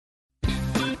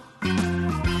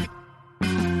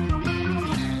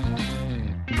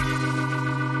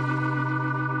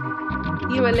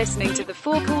You are listening to the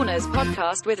Four Corners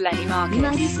podcast with Lenny Marcus. You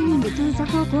are listening to the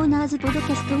Four Corners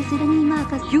podcast with Lenny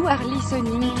Marcus. You are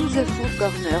listening to the Four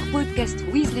Corners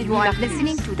podcast with Lenny You are Marcus.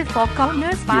 listening to the Four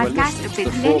Corners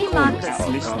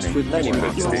podcast with Lenny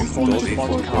Marcus. You are listening to the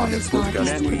Four Corners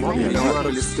podcast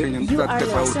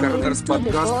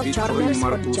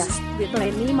with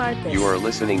Lenny Marcus. You are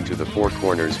listening to the Four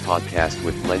Corners podcast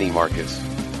with Lenny Marcus.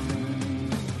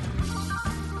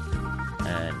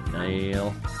 And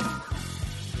Neil.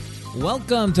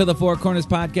 Welcome to the Four Corners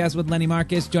podcast with Lenny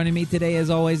Marcus. Joining me today, as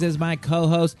always, is my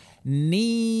co-host,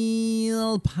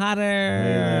 Neil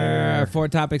Potter. 4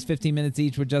 topics, 15 minutes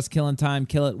each. We're just killing time.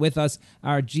 Kill it with us.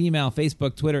 Our Gmail,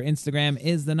 Facebook, Twitter, Instagram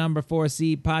is the number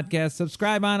 4C podcast.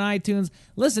 Subscribe on iTunes.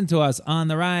 Listen to us on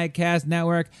the Riotcast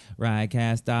Network,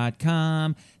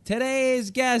 riotcast.com.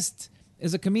 Today's guest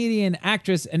is a comedian,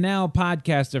 actress, and now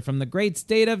podcaster from the great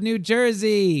state of New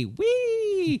Jersey. Whee!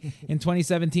 In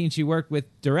 2017, she worked with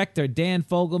director Dan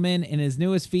Fogelman in his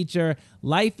newest feature,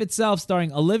 Life Itself,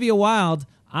 starring Olivia Wilde,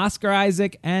 Oscar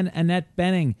Isaac, and Annette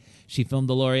Bening. She filmed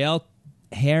the L'Oreal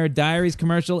Hair Diaries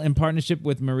commercial in partnership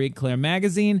with Marie Claire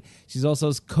magazine. She's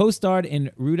also co-starred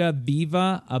in Ruta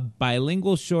Viva, a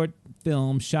bilingual short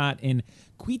film shot in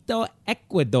Quito,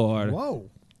 Ecuador.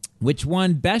 Whoa. Which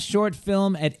won Best Short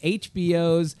Film at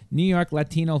HBO's New York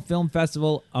Latino Film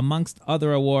Festival, amongst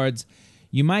other awards.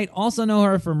 You might also know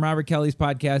her from Robert Kelly's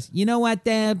podcast, You Know What,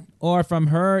 Deb? Or from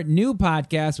her new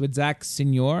podcast with Zach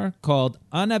Senior called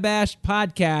Unabashed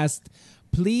Podcast.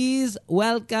 Please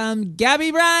welcome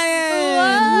Gabby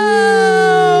Bryan.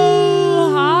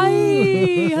 Hello. Hi.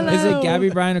 Hello. Is it Gabby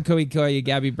Bryan or can we call you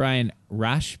Gabby Bryan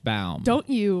Rashbaum? Don't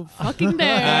you fucking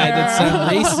dare. I did some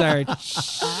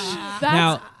research.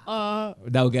 That's,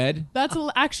 no good? That's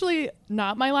actually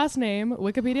not my last name.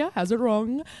 Wikipedia has it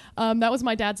wrong. That was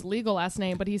my dad's legal last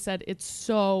name, but he said it's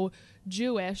so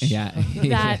Jewish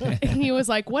that he was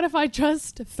like, what if I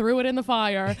just threw it in the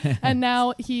fire? And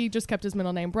now he just kept his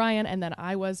middle name Bryan, and then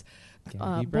I was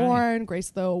born,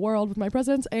 graced the world with my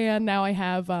presence, and now I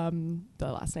have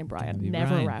the last name Bryan, Gabby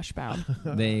never Bryan.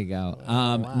 Rashbaum. There you go.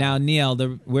 Now, Neil,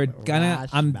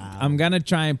 I'm gonna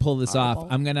try and pull this off.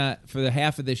 I'm gonna, for the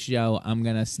half of this show, I'm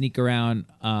gonna sneak around,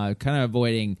 kind of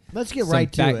avoiding. Let's get some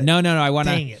right to it. No. I want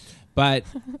to. Dang it. But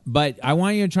I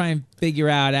want you to try and figure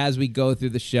out as we go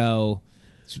through the show.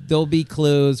 There'll be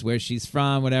clues where she's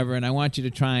from, whatever, and I want you to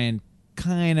try and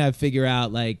kind of figure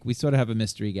out, like, we sort of have a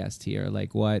mystery guest here,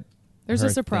 like what. There's her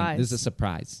a surprise. Thing. There's a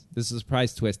surprise. This is a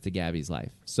surprise twist to Gabby's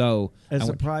life. So A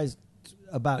surprise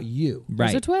about you. Right.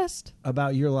 There's a twist.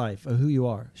 About your life, of who you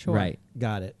are. Sure. Right.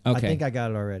 Got it. Okay. I think I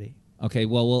got it already. Okay,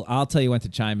 well, I'll tell you when to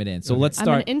chime it in. So let's I'm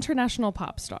start. an international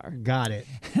pop star. Got it.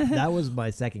 That was my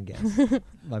second guess.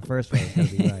 My first one was going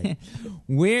to be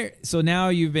right. So now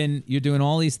you're doing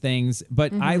all these things,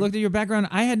 but I looked at your background.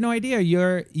 I had no idea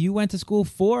you went to school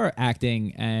for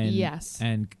acting and Yes.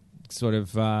 and sort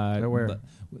of Where?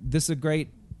 This is a great.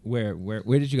 Where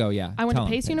did you go? Yeah, I went tell to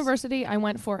them, Pace please. University. I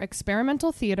went for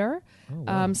experimental theater.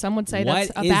 wow. Some would say What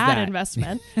that's a is bad that?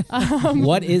 investment.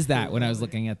 What is that? When I was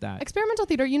looking at that, Experimental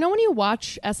theater, you know when you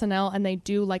watch SNL and they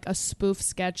do like a spoof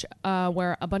sketch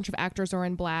where a bunch of actors are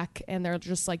in black and they're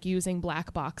just like using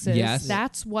black boxes? Yes.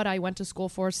 That's what I went to school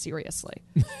for, seriously.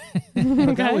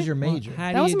 That was your major. How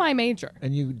do That was you- my major.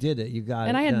 And you did it. You got it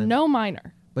And I had done. no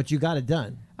minor. But you got it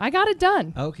done. I got it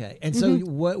done. Okay. And so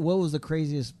what was the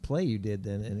craziest play you did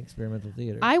then in experimental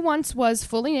theater? I once was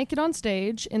fully naked on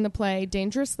stage in the play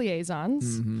Dangerous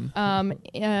Liaisons.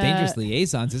 Dangerous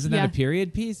Liaisons. Isn't that yeah. a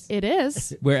period piece It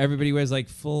is. where everybody wears like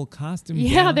full costume?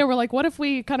 Yeah, gown? they were like, what if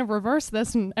we kind of reverse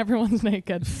this and everyone's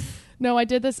naked? No, I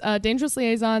did this. Dangerous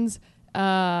Liaisons.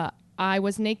 I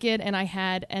was naked and I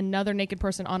had another naked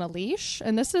person on a leash.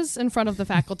 And this is in front of the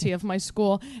faculty of my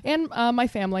school and my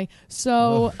family.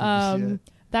 So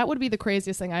that would be the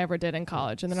craziest thing I ever did in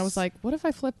college. And then I was like, what if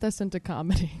I flip this into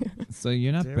comedy? So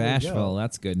you're not There we bashful. go.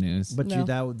 That's good news. But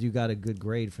No. you got a good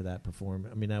grade for that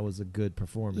performance. I mean, that was a good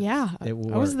performance. Yeah, It I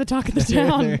was worked. the talk of the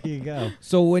town. There you go.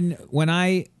 So when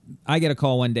I get a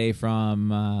call one day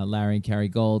from Larry and Carrie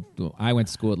Gold. I went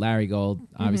to school with Larry Gold,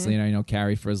 obviously, and I know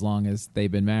Carrie for as long as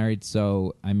they've been married.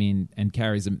 So I mean, and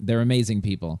they're amazing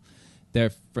people.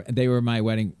 They were my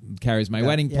wedding. Carrie's my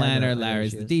wedding planner. I know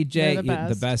Larry's she the is. DJ. They're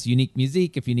the best. Unique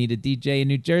music. If you need a DJ in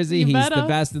New Jersey, You he's better. the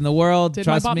best in the world. Did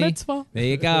my Trust bat me. mitzvah. There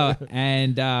you go.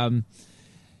 And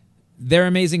they're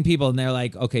amazing people, and they're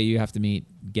like, okay, you have to meet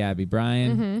Gabby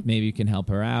Bryan. Maybe you can help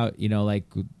her out.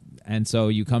 And so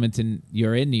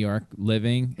you're in New York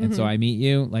living, and so I meet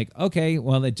you. Like, okay,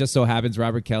 well, it just so happens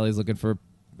Robert Kelly's looking for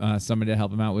somebody to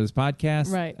help him out with his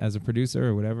podcast, Right. as a producer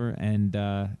or whatever. And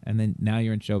then now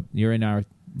you're in our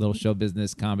little show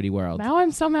business comedy world. Now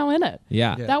I'm somehow in it.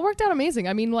 Yeah. That worked out amazing.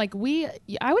 I mean, like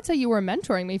I would say you were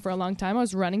mentoring me for a long time. I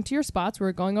was running to your spots. We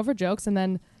were going over jokes, and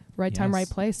then right time, right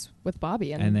place with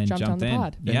Bobby, and then jumped on the in.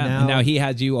 pod. Yeah. And now he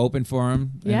had you open for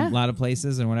him in a lot of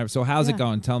places and whatever. So how's it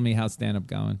going? Tell me how stand-up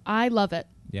going. I love it.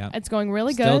 Yeah. It's going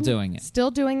really good. Still doing it. Still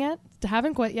doing it.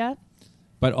 Haven't quit yet.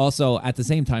 But also at the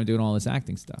same time doing all this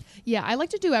acting stuff. Yeah, I like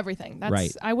to do everything. That's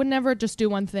right. I would never just do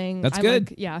one thing. That's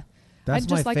good. Yeah. That's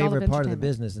my like favorite part of the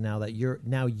business. Now that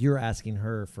you're asking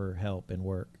her for help and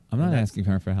work. I'm not asking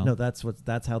her for help. No, that's how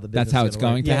the business. That's how it's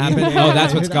going to happen. Yeah. Oh,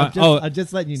 that's what's going. I'm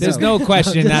just letting you know. There's no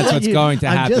question that's what's going to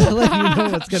happen. I'm just letting you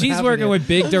know what's going to happen. She's working with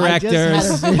big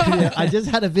directors. I just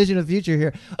had a vision of future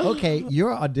here. Okay,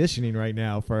 you're auditioning right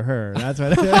now for her. That's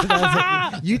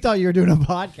what. You thought you were doing a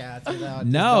podcast.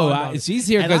 No, she's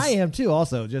here because I am too.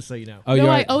 Also, just so you know. Oh, no,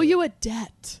 I owe you a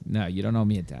debt. No, you don't owe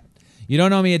me a debt. You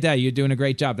don't owe me a debt. You're doing a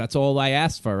great job. That's all I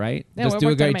asked for, right? Yeah, just do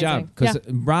a great job. Because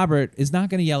Robert is not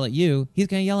going to yell at you. He's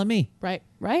going to yell at me. Right.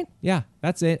 Yeah,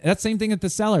 that's it. That's the same thing at the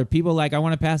cellar. People I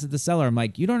want to pass at the cellar. I'm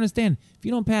like, you don't understand. If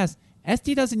you don't pass,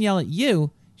 Esty doesn't yell at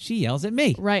you. She yells at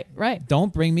me. Right.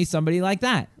 Don't bring me somebody like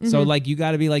that. Mm-hmm. So, you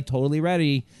got to be, totally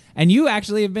ready. And you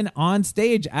actually have been on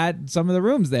stage at some of the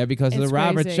rooms there because of the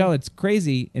Robert show. It's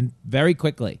crazy and very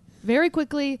quickly. Very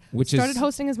quickly, Which started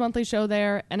hosting his monthly show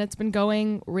there, and it's been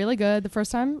going really good. The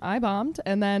first time I bombed,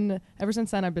 and then ever since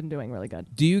then I've been doing really good.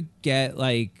 Do you get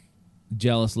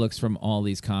jealous looks from all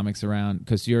these comics around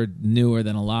because you're newer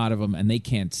than a lot of them, and they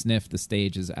can't sniff the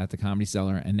stages at the Comedy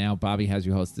Cellar, and now Bobby has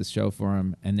you host this show for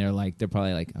him, and they're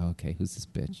probably like, oh, okay, who's this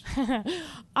bitch?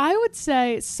 I would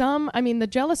say the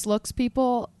jealous looks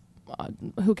people,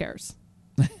 who cares?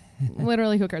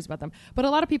 Literally, who cares about them? But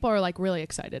a lot of people are really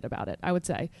excited about it, I would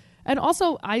say. And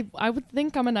also, I would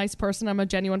think I'm a nice person. I'm a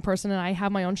genuine person, and I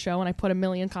have my own show, and I put 1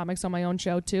 million comics on my own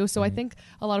show too. So I think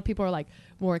a lot of people are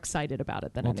more excited about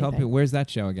it than anything. Tell people, where's that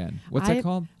show again? What's it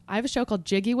called? I have a show called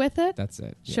Jiggy With It. That's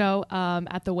it. Yeah. Show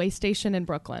at the Way Station in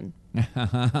Brooklyn.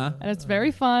 And it's very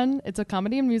fun. It's a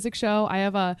comedy and music show. I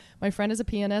have my friend is a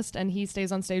pianist, and he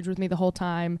stays on stage with me the whole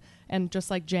time and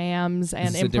just jams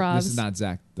and improv. This is not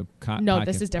Zach. No, podcast.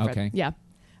 this is different. Okay. Yeah.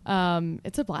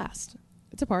 It's a blast.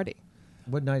 It's a party.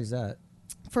 What night is that?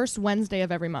 First Wednesday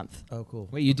of every month. Oh, cool.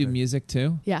 Wait, you do music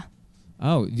too? Yeah.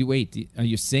 Oh, are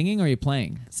you singing or are you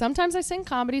playing? Sometimes I sing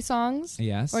comedy songs.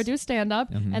 Yes. Or I do stand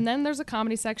up, Mm-hmm. and then there's a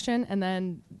comedy section, and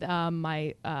then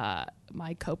my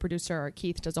co-producer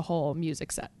Keith does a whole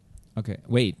music set. Okay.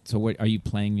 Wait. So what? Are you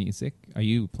playing music? Are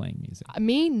you playing music?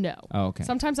 Me, no. Oh, okay.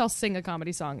 Sometimes I'll sing a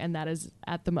comedy song, and that is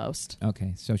at the most.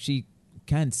 Okay. So she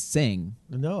can sing.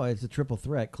 No, it's a triple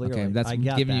threat. Clearly, Okay, that's I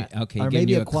got giving that. you. Okay, or giving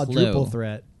maybe you a quadruple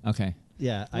threat. Okay.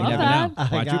 Yeah, Love I never that. know.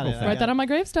 Quadruple threat. Write that on my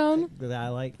gravestone. I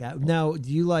like that. Now,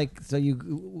 do you so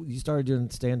you started doing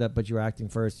stand up, but you were acting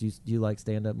first. Do you like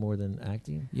stand up more than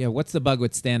acting? Yeah. What's the bug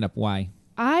with stand up? Why?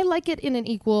 I like it in an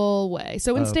equal way.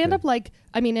 So in stand up, okay.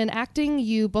 in acting,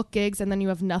 you book gigs and then you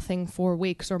have nothing for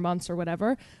weeks or months or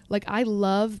whatever. I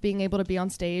love being able to be on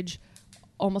stage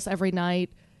almost every night.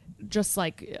 Just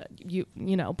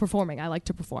performing. I like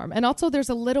to perform. And also there's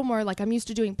a little more I'm used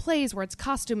to doing plays where it's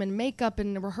costume and makeup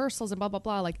and rehearsals and blah, blah,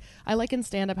 blah. I like in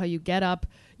stand up how you get up,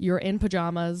 you're in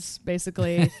pajamas,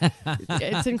 basically.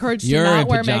 It's encouraged You're to not in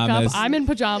wear pajamas. makeup. I'm in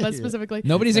pajamas specifically.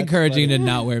 Nobody's encouraging you to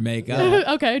not wear makeup.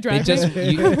 Okay, drag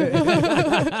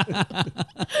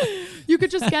You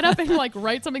could just get up and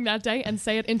write something that day and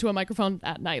say it into a microphone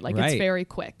at night. Right. It's very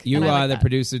quick. You and I are like the that.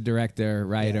 producer, director,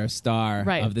 writer, star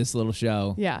Right. of this little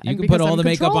show. Yeah, You and can put because all I'm the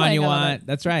makeup on you controlling want.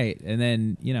 That's right. And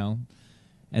then,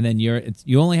 and then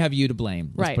you only have you to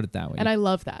blame. Let's right. put it that way. And I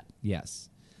love that. Yes.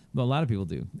 Well, a lot of people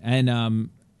do. And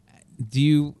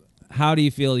how do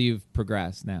you feel you've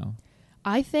progressed now?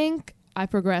 I think I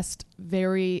progressed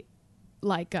very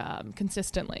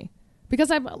consistently. Because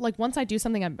I'm once I do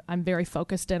something, I'm very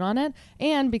focused in on it,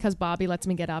 and because Bobby lets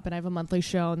me get up, and I have a monthly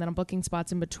show, and then I'm booking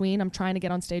spots in between. I'm trying to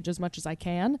get on stage as much as I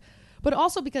can, but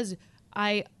also because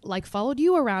I followed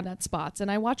you around at spots, and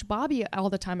I watch Bobby all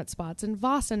the time at spots, and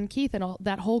Voss and Keith and all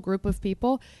that whole group of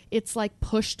people. It's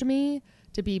pushed me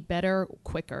to be better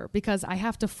quicker because I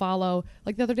have to follow.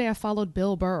 The other day, I followed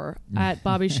Bill Burr at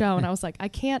Bobby's show, and I was like, I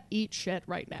can't eat shit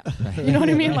right now. You know what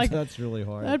I mean? That's really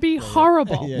hard. That'd be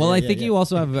horrible. I think you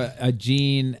also have a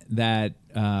gene that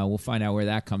we'll find out where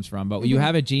that comes from. But you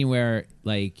have a gene where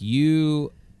you're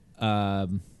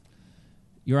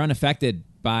unaffected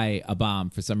by a bomb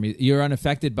for some reason. You're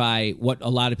unaffected by what a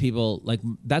lot of people like.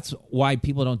 That's why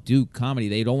people don't do comedy.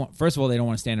 They don't want. First of all, they don't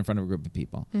want to stand in front of a group of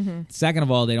people. Second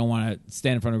of all, they don't want to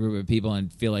stand in front of a group of people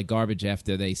and feel like garbage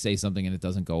after they say something and it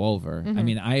doesn't go over. I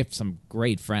mean, I have some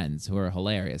great friends who are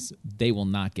hilarious. They will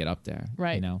not get up there,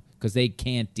 right? You know, because they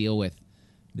can't deal with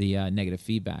the negative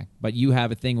feedback. But you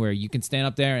have a thing where you can stand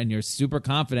up there and you're super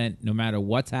confident no matter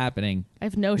what's happening. I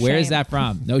have no shame. Where is that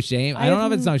from? No shame? I don't know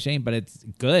if it's no shame, but it's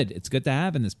good. It's good to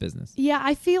have in this business. Yeah,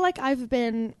 I feel like I've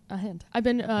been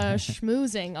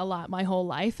schmoozing a lot my whole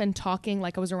life and talking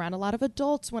like I was around a lot of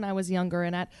adults when I was younger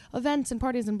and at events and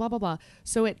parties and blah, blah, blah.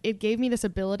 So it gave me this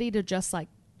ability to just like,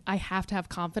 I have to have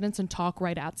confidence and talk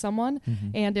right at someone.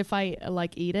 And if I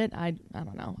like eat it, I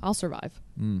don't know, I'll survive.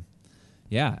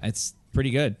 Yeah, it's pretty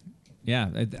good.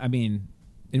 Yeah, I mean,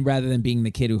 and rather than being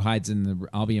the kid who hides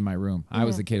I'll be in my room. I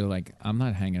was the kid who like, I'm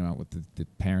not hanging out with the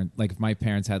parent. Like if my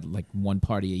parents had like one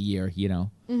party a year, you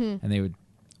know, and they would,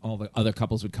 all the other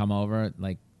couples would come over.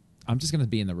 Like, I'm just gonna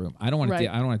be in the room. I don't want to.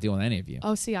 I don't want to deal with any of you.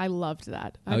 Oh, see, I loved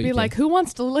that. I'd you be did? like, who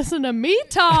wants to listen to me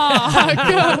talk?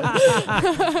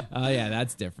 Oh yeah,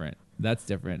 that's different. That's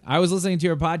different. I was listening to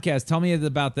your podcast. Tell me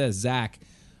about this, Zach.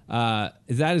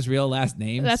 Is that his real last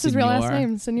name? That's his real last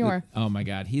name, Senor. Oh my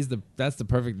God, that's the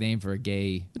perfect name for a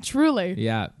gay. Truly.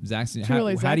 Yeah, Zach.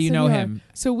 Truly, how do you know him?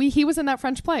 So he was in that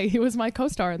French play. He was my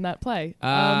co-star in that play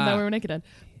that we were naked in.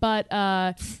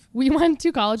 But we went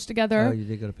to college together. Oh, you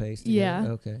did go to Pace together?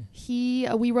 Yeah. Okay.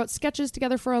 We wrote sketches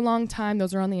together for a long time.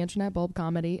 Those are on the internet, Bulb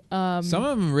Comedy. Some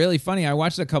of them really funny. I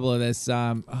watched a couple of this.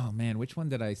 Oh man, which one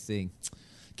did I see?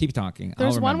 Keep talking.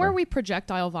 There's one where we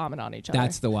projectile vomit on each other.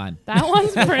 That's the one. That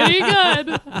one's pretty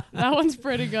good. That one's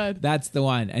pretty good. That's the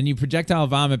one. And you projectile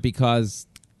vomit because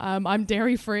I'm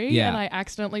dairy free, Yeah. and I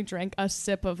accidentally drank a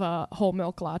sip of a whole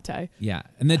milk latte. Yeah,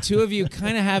 and the two of you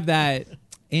kind of have that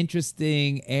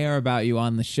interesting air about you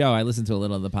on the show. I listened to a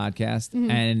little of the podcast,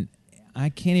 and I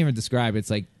can't even describe it. It's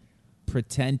like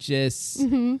pretentious.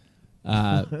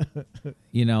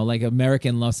 You know, like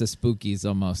American Los Spookies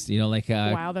almost. You know, like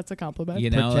wow, that's a compliment. You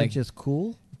know, pretentious, like,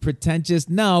 cool. Pretentious.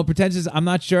 No, pretentious. I'm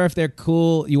not sure if they're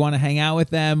cool. You want to hang out with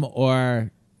them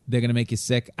or they're gonna make you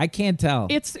sick. I can't tell.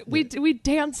 It's we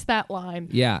dance that line.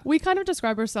 Yeah, we kind of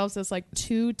describe ourselves as like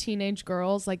two teenage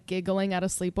girls like giggling at a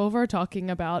sleepover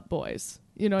talking about boys.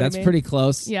 You know, that's what I mean? pretty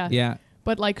close. Yeah, yeah.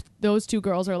 But like those two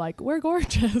girls are like, we're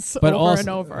gorgeous, but over also, and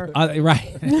over.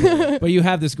 Right. But you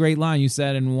have this great line you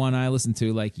said in one I listened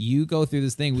to, like you go through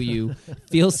this thing where you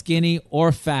feel skinny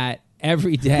or fat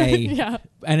every day. Yeah.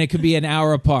 And it could be an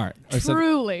hour apart. Or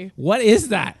Truly. Something. What is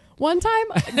that? One time,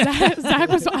 Zach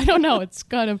was, I don't know, it's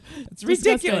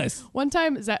ridiculous. One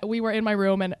time, we were in my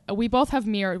room and we both have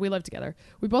mirrors. We live together.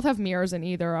 We both have mirrors in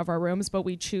either of our rooms, but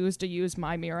we choose to use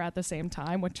my mirror at the same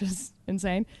time, which is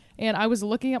insane. And I was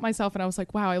looking at myself and I was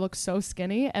like, wow, I look so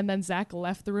skinny. And then Zach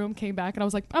left the room, came back, and I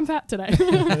was like, I'm fat today.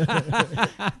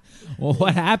 Well,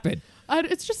 what happened?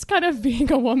 It's just kind of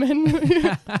being a woman.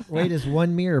 Wait, is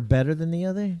one mirror better than the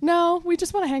other? No, we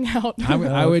just want to hang out.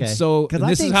 I would so. Because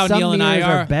this is how Neil and I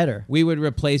are. Better. We would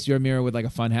replace your mirror with like a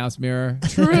funhouse mirror.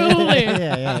 Truly.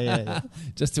 yeah.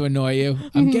 Just to annoy you.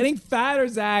 I'm getting fatter,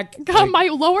 Zach. God, my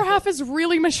lower half is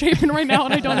really misshapen right now,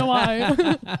 and I don't know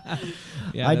why.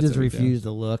 Yeah, I just refuse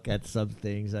to look at some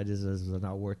things. It's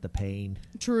not worth the pain.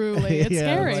 Truly, it's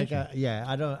scary. Like,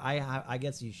 I don't. I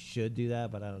guess you should do that,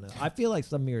 but I don't know. I feel like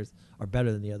some mirrors are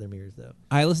better than the other mirrors, though.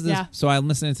 I listen to this, so I'm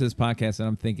listening to this podcast and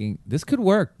I'm thinking this could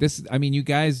work. I mean, you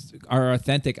guys are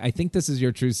authentic. I think this is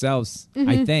your true selves.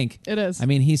 I think it is. I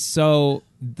mean,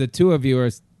 the two of you are.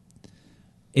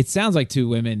 It sounds like two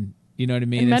women. You know what I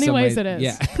mean? In many ways, it is.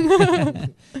 Yeah.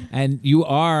 And you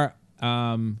are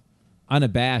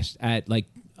unabashed at like,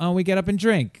 oh, we get up and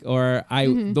drink, or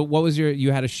what was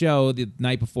you had a show the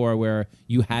night before where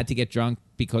you had to get drunk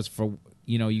because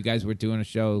you guys were doing a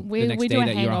show the next day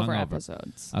that you were hungover.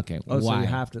 Episodes. Okay, why? So you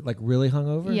have to like really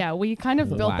hungover? Yeah, we kind of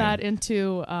built that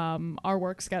into our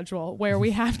work schedule where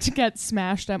we have to get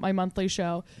smashed at my monthly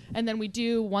show, and then we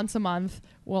do once a month.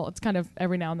 Well, it's kind of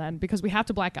every now and then because we have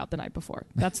to black out the night before.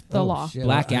 That's the law. Shit.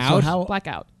 Blackout? So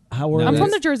blackout. How early? I'm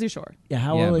from the Jersey Shore. Yeah,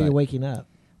 how early are you waking up?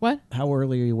 What? How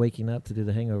early are you waking up to do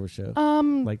the hangover show?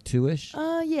 Like 2-ish?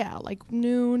 Yeah, like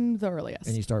noon the earliest.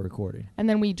 And you start recording. And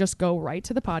then we just go right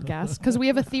to the podcast because we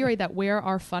have a theory that we're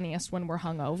our funniest when we're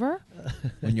hungover.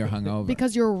 When you're hungover.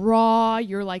 Because you're raw,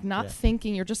 you're like not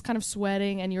thinking, you're just kind of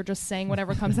sweating and you're just saying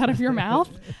whatever comes out of your mouth.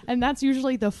 And that's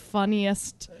usually the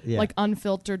funniest, like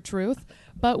unfiltered truth.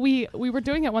 But we were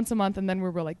doing it once a month and then we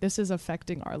were like, this is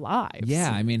affecting our lives. Yeah,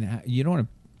 I mean, you don't want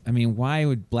to I mean, why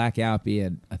would blackout be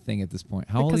a thing at this point?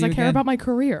 How old are Because you I care again? about my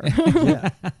career. Yeah.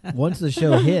 Once the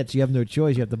show hits, you have no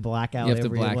choice. You have to black out You have to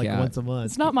every black like out. once a month.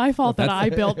 It's not my fault that I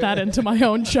built that into my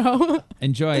own show.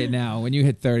 Enjoy it now. When you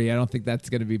hit 30, I don't think that's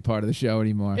going to be part of the show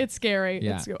anymore. It's scary.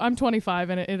 Yeah. I'm 25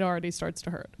 and it already starts to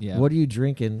hurt. yeah. What are you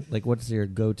drinking? Like, what's your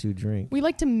go-to drink? We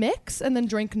like to mix and then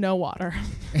drink no water.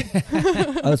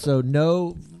 Oh, so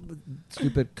no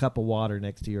stupid cup of water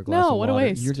next to your glass No, of what a water.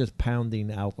 waste. You're just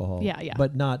pounding alcohol. Yeah.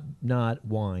 But not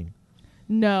wine.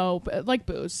 No, but like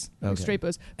booze, like Okay. straight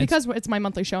booze, because it's my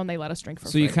monthly show and they let us drink for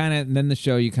So free. you kind of then the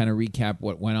show you kind of recap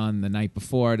what went on the night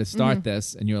before to start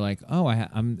this, and you're like, oh,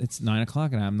 it's 9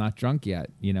 o'clock and I'm not drunk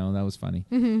yet. You know, that was funny.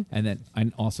 And then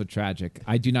I'm also tragic.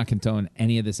 I do not condone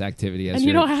any of this activity as And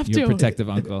you your, don't have your to. protective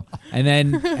uncle. And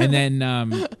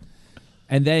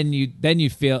then you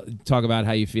feel talk about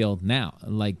how you feel now,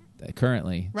 like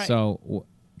currently. Right. So.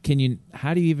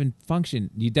 How do you even function?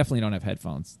 You definitely don't have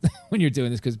headphones when you're doing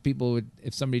this because people would,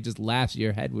 if somebody just laughs,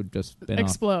 your head would just spin off.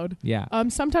 explode. Yeah.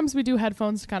 Sometimes we do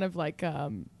headphones to kind of like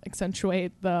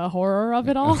accentuate the horror of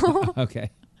it all.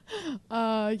 Okay.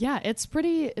 Yeah,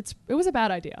 it was a bad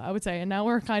idea, I would say, and now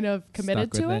we're kind of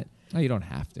committed Stuck to with it, Oh, you don't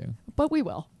have to. but we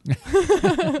will.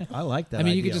 I like that. I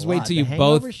mean, you could idea just a wait lot. till The you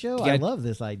Hangover both show. I get- love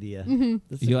this idea.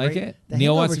 This is You a like great- it? the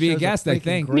Neil wants Hangover to be a show's guest, I freaking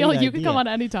think. great Neil, you can idea. come on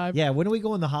anytime. Yeah, when are we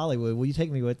going to Hollywood? Will you take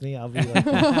me with me? I'll be like,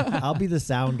 I'll be the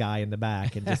sound guy in the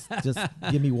back and just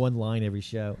give me one line every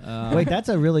show. Wait, that's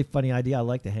a really funny idea. I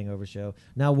like the Hangover show.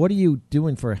 Now, what are you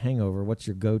doing for a hangover? What's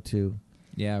your go-to?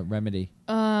 Yeah, remedy.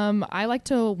 I like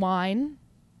to whine.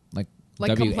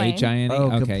 Like complain. WHINE?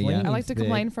 Oh, Okay, yeah. I like to big.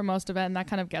 complain for most of it, and that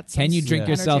kind of gets. Can you drink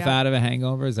energy yourself out of a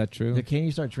hangover? Is that true? Can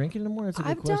you start drinking anymore? That's a good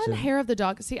I've question. done hair of the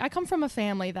dog. See, I come from a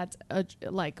family that's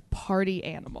like party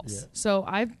animals, Yeah. so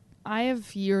I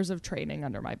have years of training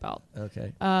under my belt.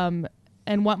 Okay.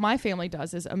 And what my family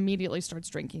does is immediately starts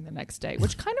drinking the next day,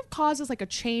 which kind of causes like a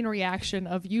chain reaction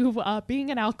of you being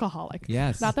an alcoholic.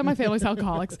 Yes. Not that my family's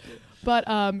alcoholics, but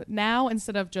now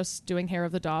instead of just doing hair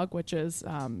of the dog, which is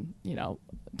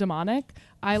demonic,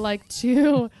 I like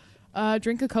to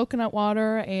drink a coconut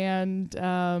water and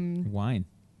Wine.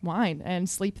 wine and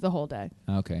sleep the whole day.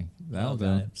 Okay. That'll do.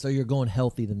 Okay. So you're going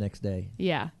healthy the next day.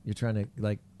 Yeah. You're trying to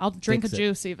like. I'll drink a Fix it.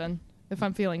 juice even if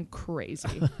I'm feeling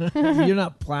crazy. You're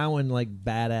not plowing like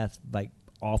badass like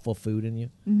awful food in you.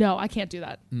 No, I can't do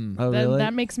that. Oh, Then really?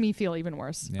 that makes me feel even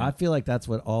worse. Yeah. I feel like that's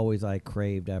what always I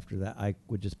craved after that. I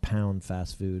would just pound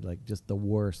fast food, like just the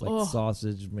worst, like Ugh.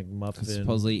 sausage, McMuffin,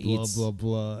 Supposedly blah, eats- blah,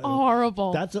 blah.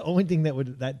 Horrible. That's the only thing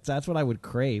that's what I would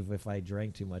crave if I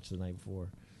drank too much the night before.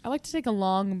 I like to take a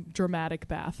long, dramatic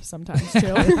bath sometimes,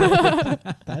 too.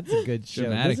 That's a good show.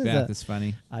 Dramatic This bath is is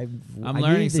funny. I'm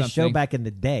learning needed this show something. back in the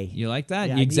day. You like that?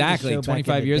 Yeah, I needed the exactly. show back in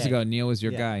 25 the years day. ago, Neil was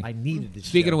your Yeah, guy. I needed this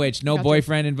Speaking show. of which, no Gotcha.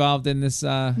 boyfriend involved in this.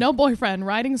 No boyfriend,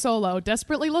 riding solo,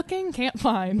 desperately looking, can't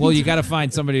find. Well, you got to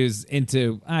find somebody who's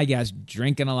into, I guess,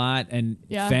 drinking a lot, and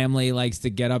Yeah. family likes to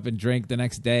get up and drink the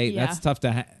next day. Yeah. That's tough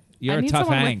to. You're I a need tough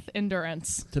someone hang. with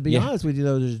endurance. To be Yeah. honest with you,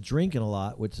 though, there's drinking a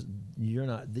lot, which you're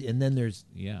not, and then there's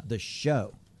Yeah. the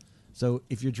show. So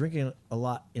if you're drinking a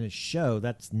lot in a show,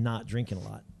 that's not drinking a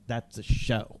lot. That's a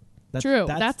show. True.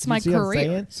 That's you my see what I'm career.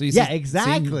 saying? So you yeah, see-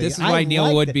 exactly. This is I why Neil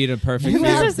like would that. be the perfect. You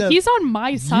beer. have the- He's on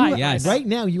my side. Yes. Right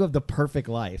now, you have the perfect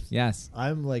life. Yes.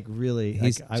 I'm like really.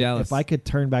 He's like, jealous. If I could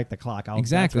turn back the clock, I'll.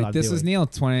 Exactly. That's what I'm This was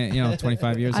doing. Neil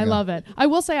 25 years ago. I love it. I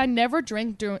will say I never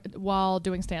drink while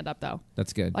doing stand-up, though.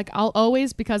 That's good. Like, I'll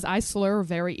always, because I slur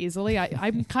very easily,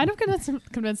 I'm kind of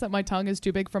convinced that my tongue is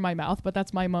too big for my mouth, but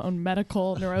that's my own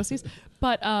medical neuroses.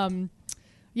 But,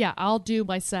 yeah, I'll do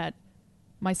my set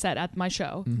at my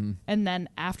show. Mm-hmm. And then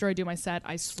after I do my set,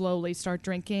 I slowly start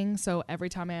drinking. So every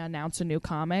time I announce a new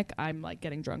comic, I'm like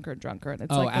getting drunker and drunker. And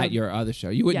it's like at your other show,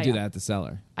 you wouldn't Yeah, do yeah. that at the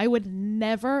Cellar. I would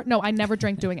never, no, I never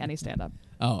drink doing any stand-up.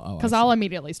 Oh, Because I I'll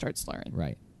immediately start slurring. see.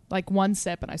 Right. Like one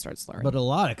sip and I start slurring. But a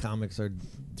lot of comics are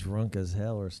drunk as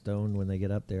hell or stoned when they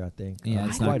get up there. I think. Yeah,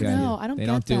 it's I not don't good. know. I don't They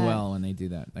get don't do that. well when they do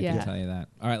that. I Yeah. can tell you that.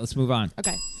 All right, let's move on.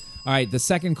 Okay. All right, the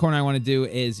second corner I want to do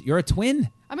is you're a twin.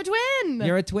 I'm a twin.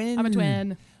 You're a twin. I'm a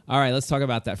twin. All right, let's talk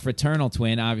about that fraternal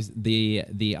twin. Obviously,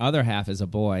 the other half is a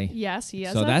boy. Yes, he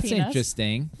has So a that's penis.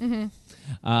 interesting.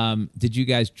 Mm-hmm. Did you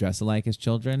guys dress alike as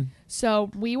children? So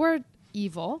we were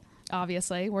evil,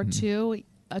 obviously. We're two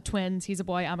twins. He's a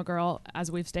boy. I'm a girl,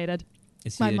 as we've stated.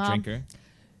 Is he My a mom- drinker?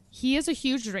 He is a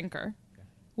huge drinker.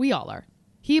 We all are.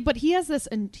 But he has this,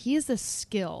 and he has this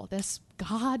skill, this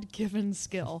God-given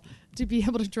skill to be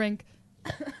able to drink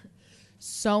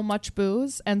so much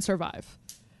booze and survive.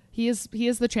 He is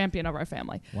the champion of our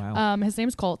family. Wow. His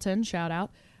name's Colton. Shout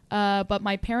out. But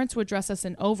my parents would dress us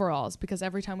in overalls because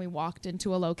every time we walked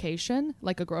into a location,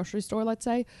 like a grocery store, let's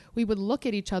say, we would look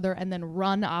at each other and then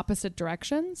run opposite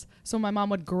directions. So my mom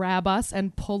would grab us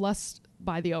and pull us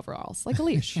by the overalls like a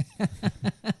leash.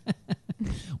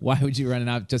 Why would you run it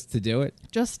out? Just to do it?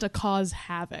 Just to cause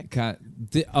havoc.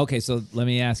 Okay, so let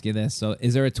me ask you this. So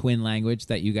is there a twin language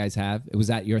that you guys have? Was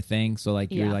that your thing? So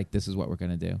like you're like, this is what we're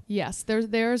going to do? Yes,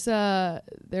 there's a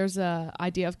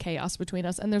idea of chaos between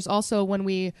us. And there's also, when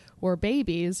we were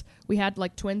babies, we had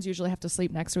like twins usually have to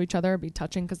sleep next to each other, be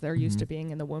touching because they're used to being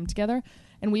in the womb together.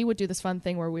 And we would do this fun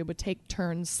thing where we would take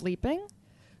turns sleeping.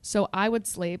 So I would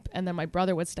sleep, and then my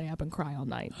brother would stay up and cry all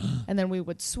night, and then we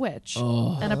would switch.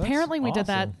 And apparently we did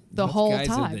that the whole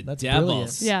time. That's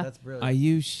devils. Yeah, that's brilliant. Are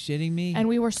you shitting me? And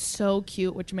we were so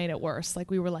cute, which made it worse. Like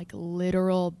we were like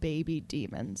literal baby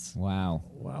demons. Wow.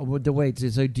 Wow. Wait.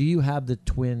 So do you have the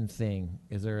twin thing?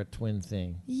 Is there a twin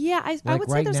thing? Yeah, I Like would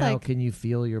say right there's now, like can you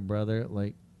feel your brother?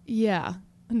 Like, yeah.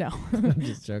 No. I'm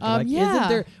just joking. Yeah. Isn't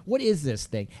there? What is this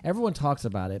thing? Everyone talks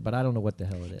about it, but I don't know what the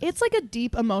hell it is. It's like a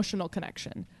deep emotional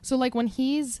connection. So like when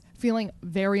he's feeling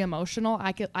very emotional,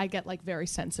 I get like very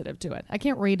sensitive to it. I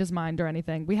can't read his mind or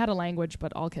anything. We had a language,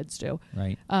 but all kids do.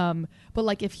 Right. But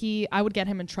like I would get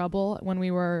him in trouble when we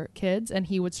were kids, and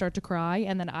he would start to cry,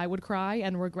 and then I would cry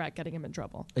and regret getting him in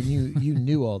trouble. And you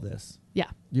knew all this. Yeah.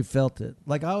 You felt it.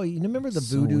 Like, oh, you remember the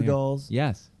So voodoo weird. dolls?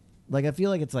 Yes. Like, I feel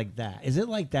like it's like that. Is it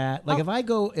like that? Like, if I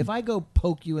go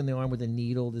poke you in the arm with a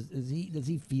needle, does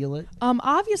he feel it?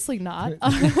 Obviously not.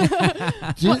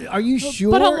 Are you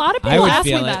sure? But a lot of I people would ask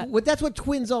me feel it. that. Well, that's what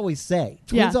twins always say.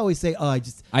 Twins always say, "Oh,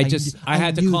 I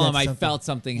had to knew call him. that I something-" felt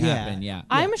something happen. Yeah.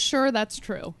 I'm sure that's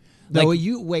true. No, Like-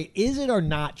 wait. Is it or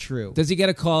not true? Does he get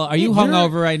a call? Are you You're-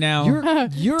 hungover right now?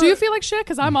 You're Do you feel like shit?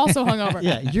 Because I'm also hungover.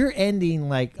 yeah, you're ending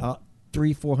like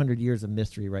 300-400 years of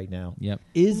mystery right now. Yep.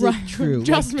 Is Right. it true?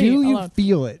 Just Like, me do you alone.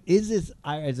 feel it? Is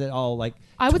it all like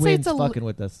I would say twins it's fucking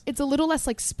with us? It's a little less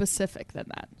like specific than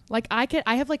that. Like I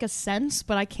have like a sense,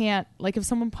 but I can't, like if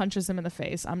someone punches him in the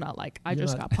face, I'm not like I You're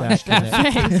just not got punched in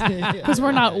that the face because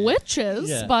we're not witches.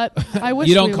 Yeah. But I wish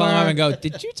You don't we call him were. up and go,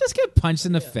 did you just get punched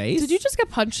in the face? Did you just get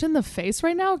punched in the face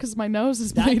right now? Because my nose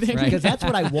is bleeding. right. Because that's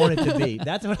what I want it to be.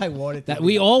 That's what I want it to That be.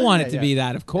 we all want it to Yeah, be yeah.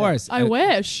 that, of course. I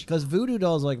wish. Because voodoo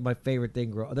dolls are like my favorite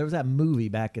thing. There was that movie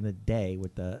back in the day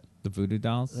with the voodoo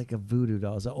dolls? like a voodoo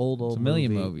doll. It's an old It's a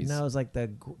million movie. movies. No, it's like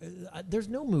there's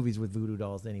no movies with voodoo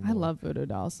dolls anymore. I love voodoo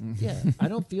dolls. Yeah, I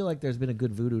don't feel like there's been a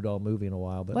good voodoo doll movie in a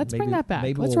while. But Let's maybe, bring that back.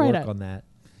 Maybe Let's we'll write work it. on that.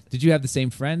 Did you have the same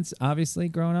friends, obviously,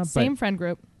 growing up? Same friend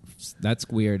group. But that's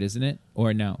weird, isn't it?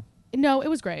 Or no? No, it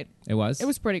was great. It was? It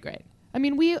was pretty great. I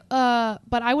mean, but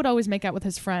I would always make out with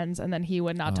his friends, and then he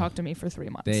would not talk to me for 3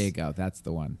 months. There you go. That's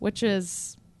the one. Which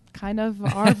is kind of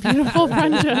our beautiful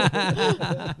friendship.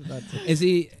 Is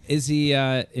he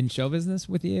in show business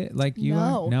with you like you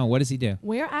No. are? No. What does he do?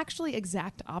 We're actually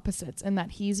exact opposites in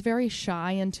that he's very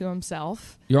shy and to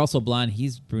himself. You're also blonde.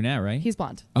 He's brunette, right? He's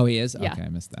blonde. Oh, he is? Yeah. Okay, I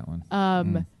missed that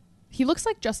one. He looks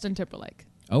like Justin Timberlake.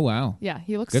 Oh, wow. Yeah,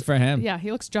 he looks Good for him. Yeah, he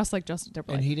looks just like Justin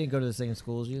Timberlake. And he didn't go to the same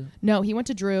school as you? No, he went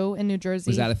to Drew in New Jersey.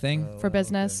 Was that a thing? for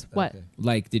business? okay, What? okay.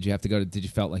 Like, did you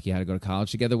felt like you had to go to college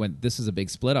together? When this is a big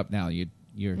split up now. You're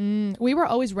We were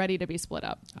always ready to be split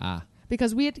up.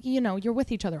 Because we had, you're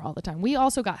with each other all the time. We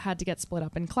also had to get split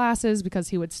up in classes because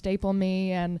he would staple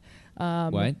me and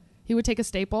What? He would take a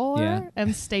stapler Yeah.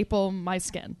 and staple my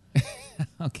skin.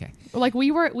 Okay. Like we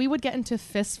would get into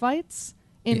fist fights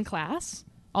in class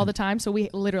all the time, so we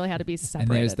literally had to be separated.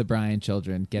 And there's the Bryan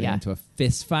children getting Yeah. into a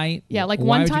fist fight. Yeah, like Why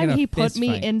one would you time get a he put fist me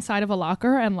fight? inside of a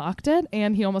locker and locked it,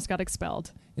 and he almost got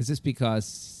expelled. Is this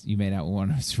because you made out with one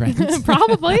of his friends?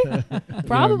 Probably.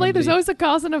 remember There's the- always a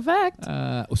cause and effect.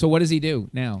 So what does he do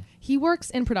now? He works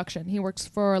in production. He works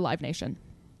for Live Nation.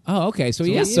 Oh, okay. So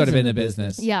he he is is sort of in in the the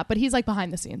business. Yeah, but he's like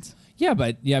behind the scenes. Yeah,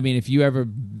 but I mean, if you ever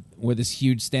were this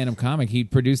huge stand-up comic,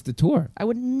 he'd produce the tour. I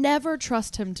would never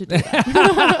trust him to do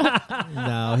that.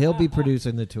 No, he'll be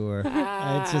producing the tour.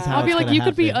 It's just how I'll be it's like, gonna you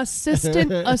could be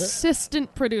happen.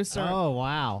 assistant producer. Oh,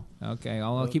 wow. Okay,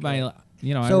 I'll keep my. I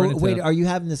run So, into wait, are you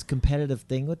having this competitive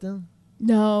thing with them?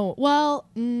 No. Well,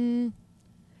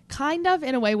 kind of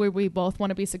in a way where we both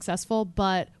want to be successful,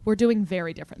 but we're doing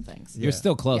very different things. You're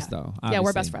still close, Yeah. though. Yeah, we're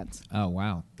obviously. best friends. Oh,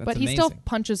 wow. That's But amazing. he still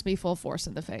punches me full force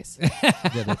in the face.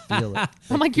 Yeah, they feel it.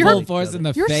 I'm like, Full force in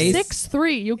the you're face.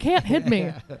 6'3". You can't hit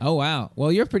me. Oh, wow.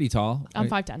 Well, you're pretty tall. I'm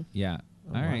Right? 5'10". Yeah.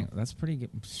 All right. That's pretty good.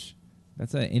 Psh,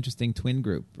 that's an interesting twin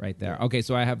group right there. Okay,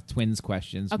 so I have twins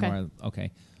questions. Okay.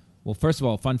 Okay. Well, first of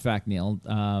all, fun fact, Neil.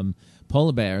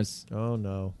 Polar bears Oh,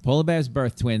 no.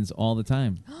 birth twins all the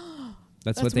time.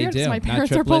 That's what they weird, 'cause do. my Not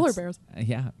parents are polar triplets. bears.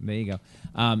 Yeah, there you go.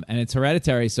 And it's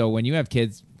hereditary, so when you have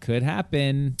kids, could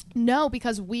happen. No,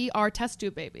 because we are test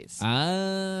tube babies.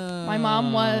 Oh. My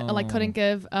mom couldn't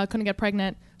get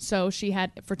pregnant, so she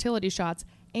had fertility shots.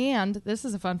 And this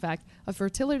is a fun fact: a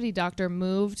fertility doctor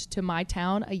moved to my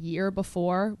town a year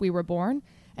before we were born,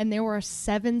 and there were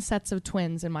 7 sets of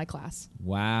twins in my class.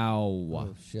 Wow.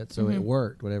 Oh shit! So it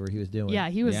worked. Whatever he was doing. Yeah,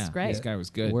 he was great. This guy was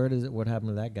good. What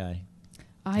happened to that guy?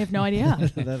 I have no idea.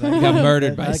 He got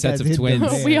murdered by sets of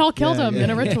twins. We all killed him in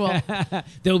a ritual.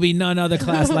 There'll be none other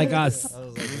class like us. I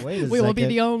was like, wait a We will be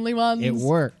the only ones. It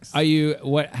works. Are you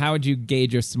how would you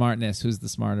gauge your smartness? Who's the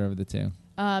smarter of the two?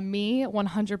 Me,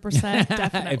 100%,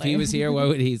 definitely. If he was here, what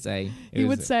would he say? He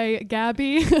would say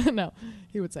Gabby. No,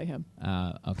 he would say him.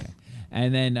 Okay.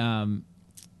 And then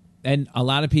and a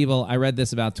lot of people, I read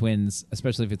this about twins,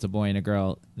 especially if it's a boy and a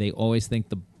girl, they always think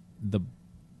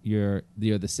you're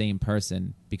the same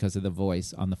person because of the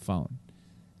voice on the phone.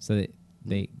 So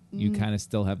that you kind of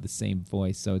still have the same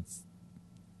voice. So it's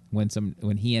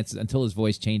when he answers, until his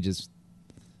voice changes,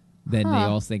 then they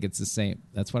all think it's the same.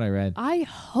 That's what I read. I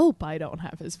hope I don't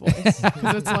have his voice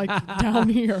because it's like down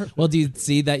here. Well, do you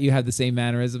see that you have the same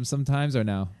mannerisms sometimes or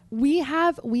no? We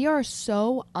are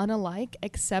so unalike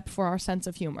except for our sense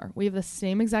of humor. We have the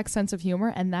same exact sense of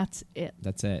humor, and that's it.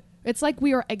 That's it. It's like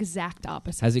we are exact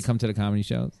opposites. Has he come to the comedy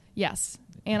shows? Yes.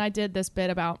 And I did this bit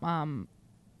about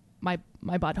my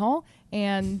butthole,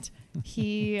 and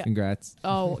he Congrats.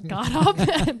 Got up.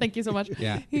 Thank you so much.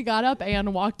 Yeah. He got up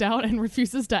and walked out and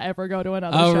refuses to ever go to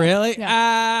another Oh, show. really? Yeah.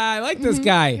 I like this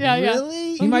guy. Yeah, yeah.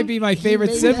 Really? He might be my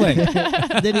favorite sibling.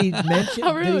 Did he mention?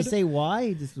 How Did he rude. say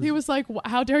why? He was like,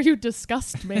 "How dare you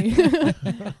disgust me?"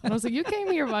 And I was like, "You came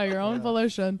here by your own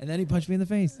volition." And then he punched me in the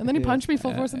face. And then he punched me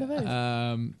full force in the face.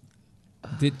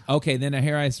 Then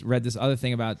here I read this other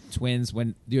thing about twins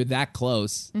when you're that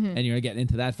close and you're getting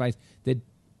into that fight.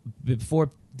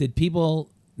 Did people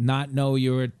not know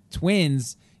you were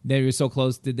twins? They were so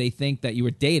close. Did they think that you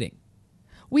were dating?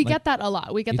 We get that a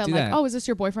lot. We get You that do like, that. "Oh, is this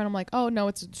your boyfriend?" I'm like, "Oh, no,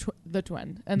 it's the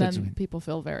twin." And then twin. people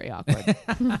feel very awkward.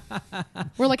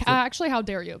 We're like, "Actually, how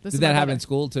dare you?" This Did is that my happen brother. in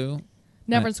school too?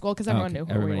 Never in school because everyone knew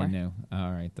who Everybody we were. knew.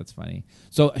 All right, that's funny.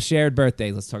 So a shared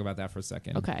birthday. Let's talk about that for a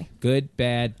second. Okay. Good,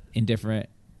 bad, indifferent,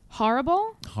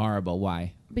 Horrible horrible.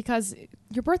 Why? because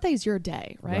your birthday is your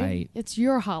day, right? Right. It's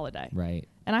your holiday. Right.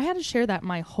 And I had to share that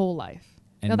my whole life.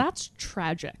 Now And- that's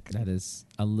tragic. That is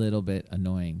a little bit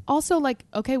annoying. Also, like,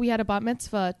 okay, we had a bat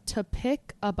mitzvah. To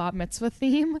pick a bat mitzvah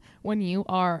theme when you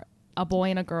are a boy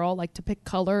and a girl, like to pick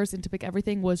colors and to pick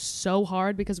everything was so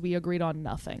hard because we agreed on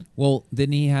nothing. Well,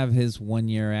 didn't he have his 1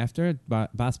 year after?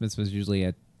 Bas mitzvah was usually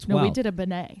at 12. No, we did a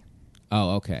b'nai,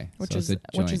 Oh, okay. which So is it's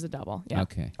a joint. a double. Yeah.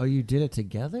 Okay. Oh, you did it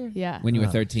together? Yeah. When you were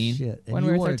Oh, 13? Shit. And When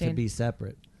you we were wanted 13. to be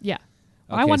separate. Yeah.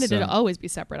 Okay, I wanted so it to always be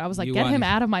separate. I was like, you get him wanted-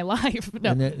 out of my life.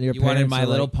 No. And then your You wanted parents My are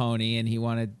Little like, Pony, and he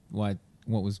wanted what?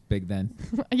 What was big then?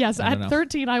 Yes, I don't at know.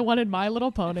 13, I wanted My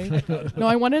Little Pony. No,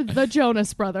 I wanted the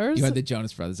Jonas Brothers. You had the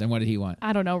Jonas Brothers, and what did he want?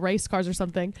 I don't know, race cars or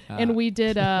something. And we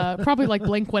did probably like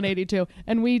Blink 182.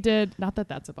 And we did, not that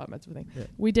that's a bat mitzvah thing. Yeah.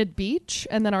 We did beach,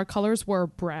 and then our colors were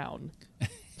brown.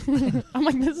 I'm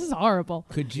like, this is horrible.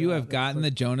 Could you have gotten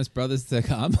the Jonas Brothers to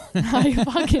come? I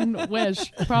fucking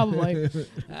wish. Probably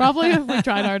if we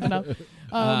tried hard enough.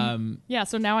 Yeah,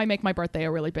 so now I make my birthday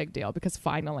a really big deal because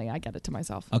finally I get it to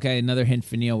myself. Okay, another hint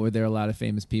for Neil. Were there a lot of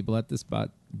famous people at this bat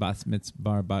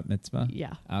mitzvah?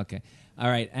 Yeah. Okay. All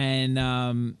right. And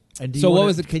And do so you what wanna-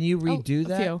 was the? Can you a redo few.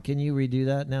 that? Can you redo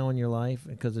that now in your life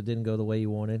because it didn't go the way you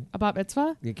wanted? A bat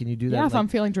mitzvah? Yeah, can you do that? Yeah, if like- I'm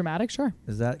feeling dramatic, sure.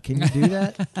 Is that? Can you do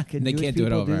that? Can They Jewish can't do it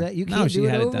people over. that? You No, can't she do it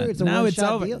had over. it done. It's a Now it's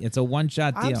one-shot over. deal. It's a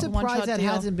one-shot deal. I'm One-shot surprised that deal.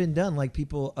 hasn't been done. Like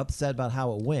people upset about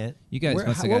how it went. You guys Where-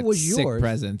 must have what got was sick yours?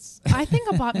 presents. I think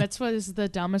a bat mitzvah is the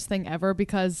dumbest thing ever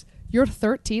because you're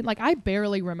 13. Like, I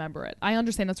barely remember it. I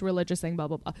understand it's a religious thing, blah,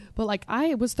 blah, blah. But, like,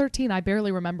 I was 13. I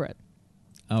barely remember it.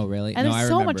 Oh, really? And no, there's I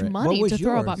so remember much it. money What to was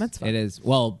throw a yours? bat mitzvah. It is.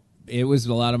 Well, it was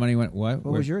a lot of money. What? What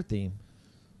was your theme?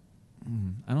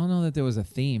 I don't know that there was a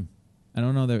theme. I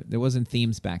don't know there wasn't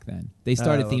themes back then. They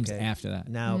started Oh, themes okay. after that.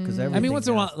 Now, because I mean, once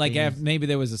in a while, like maybe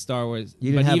there was a Star Wars,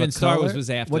 you didn't but have even a Star color? Wars was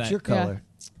after What's that. your color?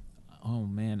 Oh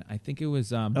man, I think it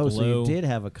was Oh, blue. so you did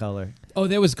have a color. Oh,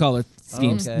 there was color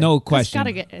schemes, okay. no Just question.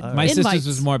 gotta get My invites. sister's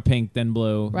was more pink than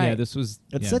blue. Yeah, Right. this was.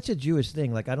 It's yeah. such a Jewish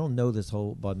thing. Like I don't know this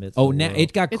whole bar mitzvah. Oh, now world.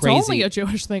 it got It's crazy. only a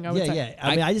Jewish thing, I would Yeah, say. yeah. I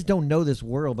mean, I just don't know this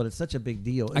world, but it's such a big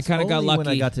deal. I It's kinda got only when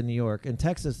I lucky. got to New York. In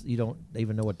Texas, you don't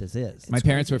even know what this is. My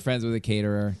parents were friends with a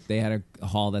caterer. They had a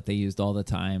hall that they used all the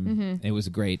time. It was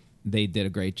great. They did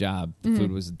a great job. The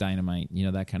food was dynamite. You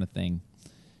know, that kind of thing.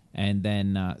 And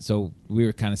then, so we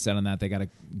were kind of set on that. They got a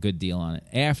good deal on it.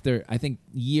 After, I think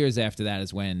years after that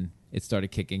is when it started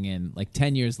kicking in. Like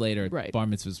 10 years later, Right. bar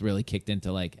mitzvahs really kicked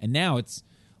into like, and now it's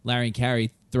Larry and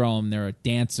Carrie throw them. There are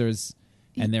dancers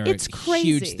and there It's are crazy.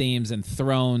 huge themes and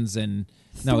thrones and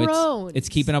Thrones. it's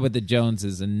keeping up with the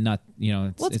Joneses and not, Well,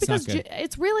 it's it's because not good.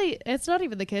 it's not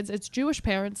even the kids. It's Jewish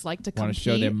parents like to Want compete. to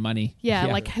show their money. Yeah,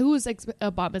 like whose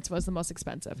bat mitzvah is the most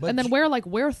expensive. But and then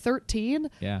we're 13,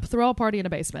 Yeah. throw a party in a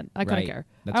basement. I couldn't Right. care.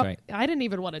 That's I, right. I didn't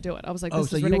even want to do it. I was like, Oh, this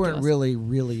so is you ridiculous. weren't really,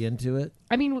 really into it?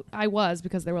 I mean, I was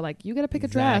because they were like, you got to pick a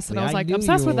dress. And I was like, knew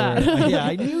obsessed you with that. were- yeah,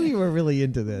 I knew you were really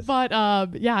into this. But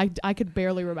yeah, I could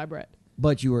barely remember it.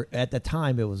 But you were, at the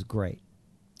time, it was great.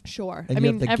 Sure. And I you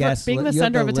have mean, the guest being the you have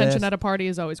center the of attention list. at a party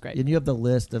is always great. And you have the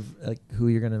list of like who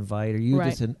you're going to invite. Or you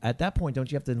Right. just, at that point,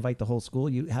 don't you have to invite the whole school?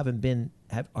 You haven't been,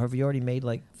 have you already made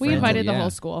like We friends? invited the Yeah.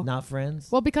 whole school. Not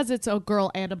friends? Well, because it's a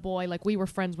girl and a boy, like we were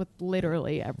friends with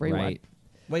literally everyone. Right.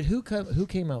 Wait, who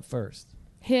came out first?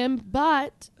 Him,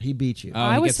 but He beat you. Oh,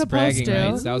 I he was gets supposed bragging to.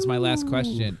 rights. That was my last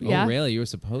question. Yeah. Oh, really? You were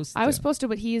supposed to. I was supposed to,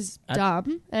 but he's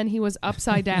dumb and he was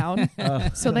upside down. Oh.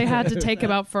 So they had to take him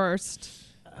out first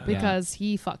because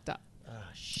he fucked up.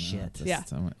 Shit. Yeah.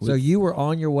 So you were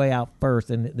on your way out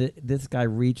first, and this guy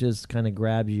reaches, kind of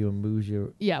grabs you and moves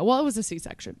you. Yeah, well, it was a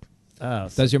C-section. Oh,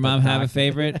 Does your mom have a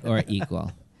favorite or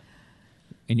equal?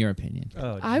 In your opinion,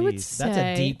 Oh, I would geez. That's a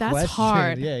say deep that's question.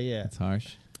 hard. Yeah, yeah. it's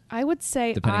harsh. I would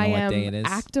say Depending I on what am day it is.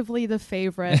 actively the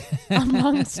favorite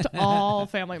amongst all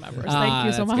family members. Thank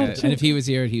you so that's much. good. And if he was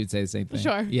here, he would say the same thing.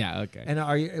 Sure. Yeah. Okay. And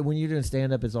are you, when you're doing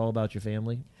stand up, it's all about your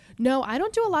family? No, I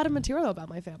don't do a lot of material about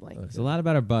my family. There's a lot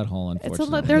about our butthole, It's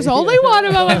unfortunately. there's only one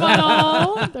about my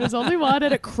butthole. There's only one,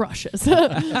 and it crushes.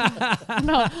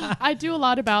 No, I do a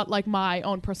lot about like my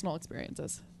own personal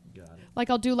experiences. Like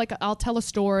I'll tell a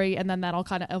story, and then that'll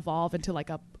kind of evolve into like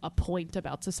a point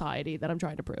about society that I'm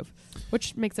trying to prove,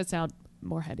 which makes it sound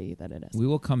more heady than it is. We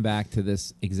will come back to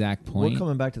this exact point. We're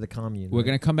coming back to the commune. We're right?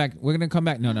 gonna come back. We're gonna come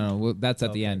back. No. That's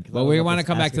at the end. 'Cause I But was we about want to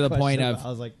come back ask to a the point question of I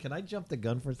was like, can I jump the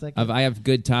gun for a second? of I have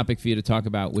good topic for you to talk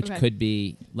about, which Okay. could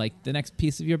be like the next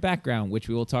piece of your background, which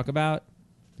we will talk about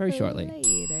very shortly.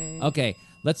 Later. Okay,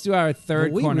 let's do our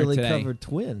third we corner really today. covered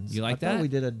twins. You like I thought that? we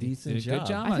did a You decent did a good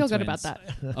job. I on feel good about twins.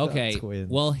 that. Okay. Twins.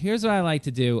 Well, here's what I like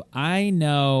to do. I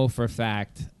know for a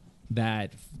fact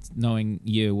that, knowing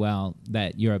you well,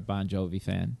 that you're a Bon Jovi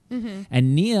fan. Mm-hmm.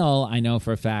 And Neil, I know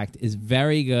for a fact, is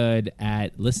very good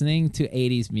at listening to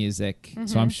 80s music.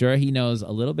 So I'm sure he knows a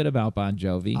little bit about Bon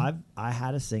Jovi. I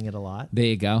had to sing it a lot. There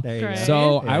you go. There you Great. go.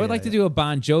 So Yeah, I would yeah, like to yeah. do a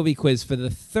Bon Jovi quiz for the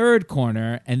third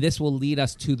corner, and this will lead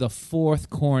us to the fourth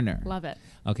corner. Love it.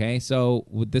 Okay, so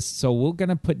with this, so we're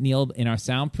gonna put Neil in our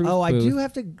soundproof Oh, I booth. do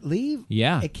have to leave?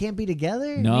 Yeah. It can't be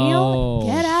together? No. Neil,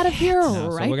 get out of here No,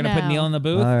 right so we're gonna now. put Neil in the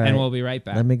booth, All right. and we'll be right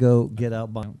back. Let me go get out.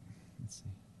 Let's see.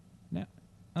 No.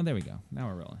 Oh, there we go. Now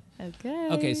we're rolling. Okay.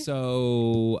 Okay,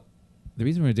 so the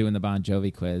reason we're doing the Bon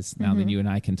Jovi quiz now that you and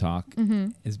I can talk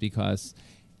is because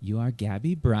you are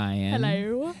Gabby Bryan,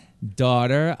 Hello.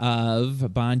 daughter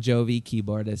of Bon Jovi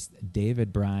keyboardist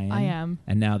David Bryan. I am.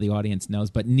 And now the audience knows,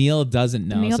 but Neil doesn't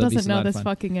know. Neil so it'll be doesn't a lot know of this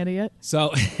fun. fucking idiot.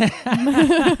 So,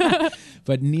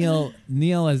 but Neil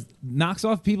knocks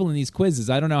off people in these quizzes.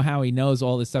 I don't know how he knows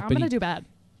all this stuff. I'm but gonna he- do bad.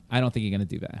 I don't think you're going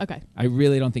to do bad. Okay. I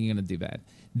really don't think you're going to do bad.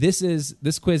 This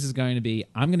quiz is going to be,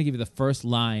 I'm going to give you the first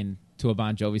line to a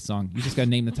Bon Jovi song. You just got to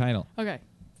name the title. Okay.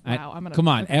 I- Wow. I'm gonna come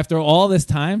on. okay. After all this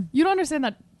time, You don't understand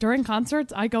that during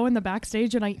concerts, I go in the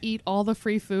backstage and I eat all the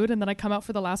free food, and then I come out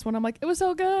for the last one. I'm like, it was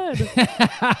so good.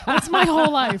 That's my whole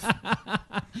life.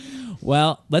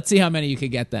 well, let's see how many you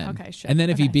could get then. Okay, shit. And then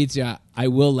if he Okay. beats you, I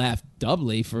will laugh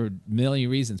doubly for a million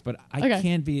reasons. But I Okay.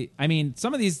 can't be. I mean,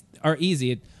 some of these are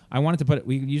easy. I wanted to put.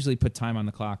 We usually put time on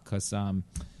the clock because.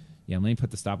 Yeah, let me put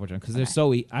the stopwatch on because they're Okay.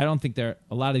 so. I don't think they're.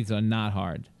 A lot of these are not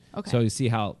hard. Okay. So you see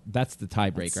how that's the Let's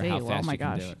tiebreaker. see. How Well, fast oh my you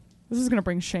can gosh. do it. This is gonna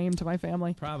bring shame to my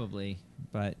family. Probably,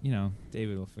 but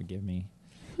David will forgive me.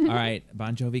 All right,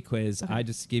 Bon Jovi quiz. Okay. I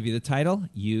just give you the title.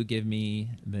 You give me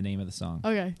the name of the song.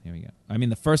 Okay. Here we go. I mean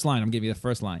the first line. I'm giving you the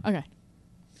first line. Okay.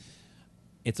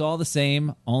 It's all the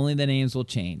same. Only the names will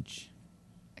change.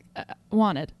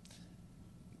 Wanted.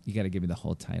 You got to give me the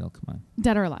whole title. Come on.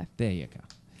 Dead or alive. There you go.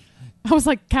 I was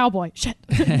like, cowboy. Shit.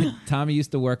 Tommy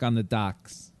used to work on the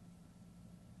docks.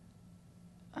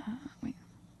 Wait.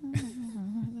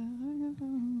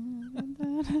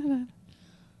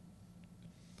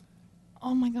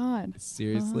 Oh my God.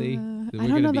 Seriously? I We're don't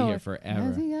going know to be the here word.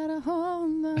 forever. As you gotta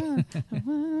hold on,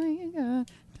 you got-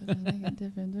 doesn't make a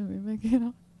difference if we make it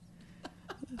up.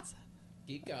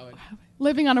 Keep going.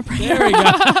 Living on a prayer. There we go.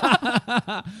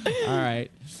 All right.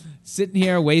 Sitting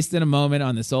here wasting a moment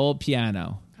on this old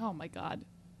piano. Oh my God.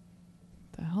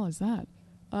 the hell is that?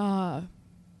 Oh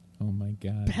my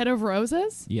God. Bed of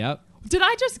Roses? Yep. Did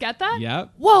I just get that?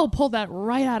 Yep. Whoa, pulled that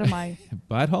right out of my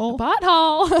Butthole?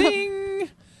 butthole. Ding!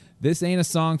 This ain't a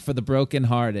song for the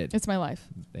brokenhearted. It's my life.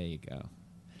 There you go.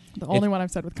 The only one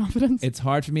I've said with confidence. It's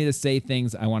hard for me to say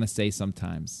things I want to say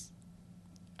sometimes.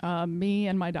 Me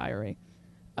and my diary.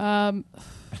 I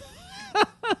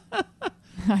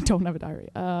don't have a diary.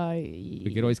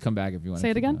 We could always come back if you want to.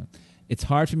 Say it again? It's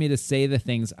hard for me to say the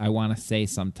things I want to say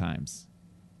sometimes.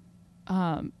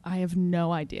 I have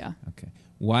no idea. Okay.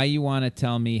 Why you want to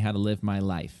tell me how to live my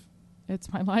life?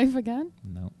 It's my life again?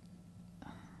 No.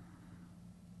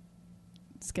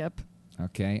 Skip.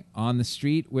 Okay. On the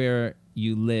street where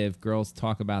you live, girls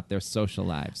talk about their social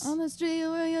lives. On the street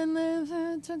where you live,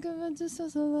 talk about your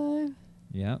social life.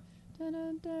 Yep.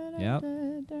 Yep.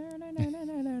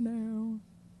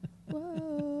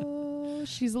 Whoa.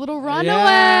 She's a little runaway.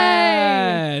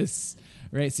 Yes.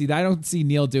 Right. See, I don't see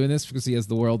Neil doing this because he has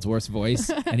the world's worst voice,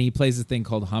 and he plays this thing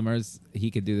called hummers. He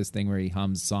could do this thing where he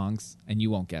hums songs, and you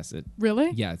won't guess it.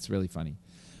 Really? Yeah, it's really funny.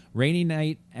 Rainy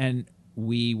night, and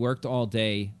we worked all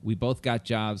day. We both got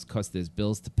jobs because there's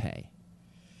bills to pay.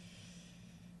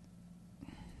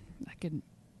 I can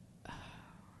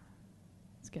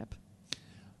skip.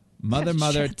 Mother,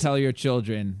 Shit. tell your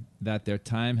children that their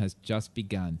time has just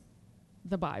begun.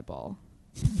 The Bible.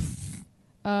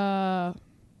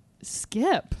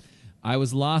 Skip. I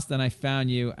was lost and I found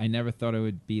you. I never thought it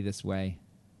would be this way.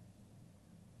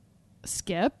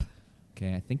 Skip.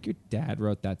 Okay, I think your dad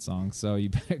wrote that song, so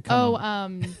you better come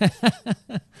on.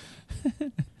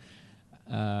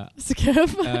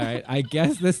 Skip. All right, I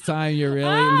guess this time you're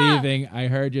really leaving. I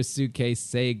heard your suitcase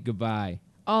say goodbye.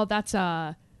 Oh, that's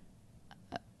Bed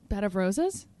of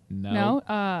Roses? No.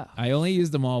 I only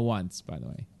used them all once, by the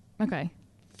way. Okay.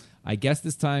 I guess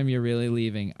this time you're really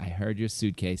leaving. I heard your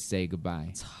suitcase say goodbye.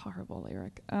 It's a horrible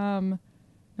lyric. No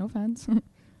offense.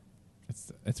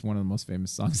 It's one of the most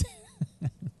famous songs.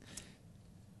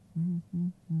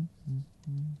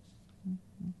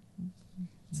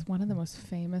 It's one of the most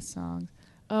famous songs.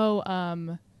 Oh,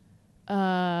 I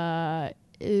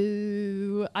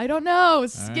don't know.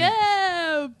 Skip.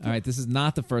 All right, this is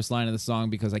not the first line of the song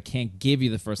because I can't give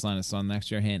you the first line of the song. That's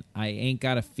your hint. I ain't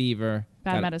got a fever.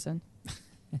 Bad medicine.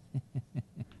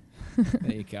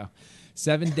 There you go.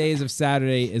 7 days of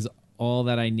Saturday is all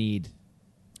that I need.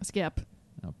 Skip.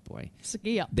 Oh, boy.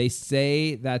 Skip. They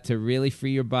say that to really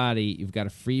free your body, you've got to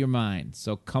free your mind.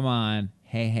 So come on.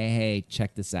 Hey,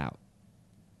 check this out.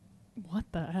 What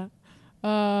the heck?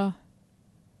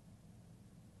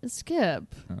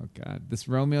 Skip. Oh, God. This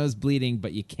Romeo is bleeding,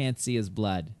 but you can't see his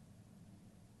blood.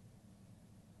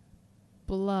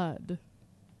 Blood.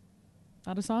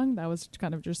 Not a song? That was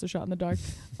kind of just a shot in the dark.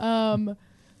 Wow,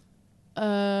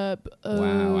 I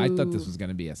thought this was going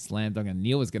to be a slam dunk and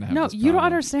Neil was going to have No, this you don't problem.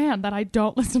 understand that I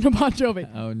don't listen to Bon Jovi.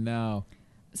 Oh, no.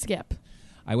 Skip.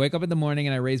 I wake up in the morning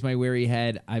and I raise my weary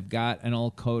head. I've got an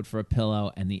old coat for a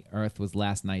pillow and the earth was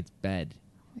last night's bed.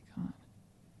 Oh, my God.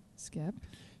 Skip.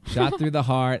 Shot through the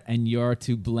heart and you're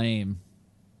to blame.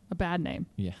 A bad name.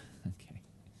 Yeah, okay.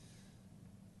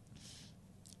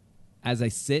 As I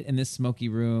sit in this smoky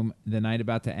room, the night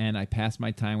about to end, I pass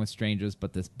my time with strangers,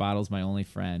 but this bottle's my only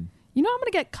friend. You know I'm going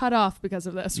to get cut off because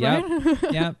of this, Yep.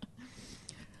 right? Yep.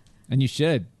 And you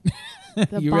should.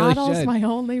 The You really bottle's should. my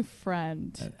only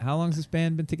friend. How long has this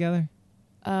band been together?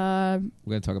 We're going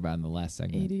to talk about it in the last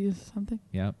segment. 80 something.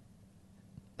 Yep.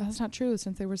 That's not true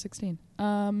since they were 16.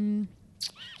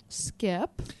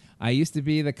 Skip. I used to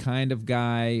be the kind of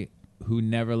guy who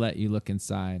never let you look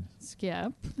inside.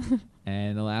 Skip.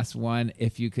 And the last one,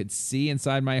 if you could see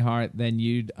inside my heart, then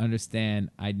you'd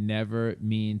understand I'd never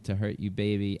mean to hurt you,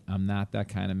 baby. I'm not that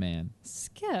kind of man.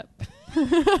 Skip.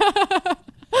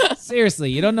 Seriously,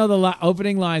 you don't know the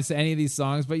opening lines to any of these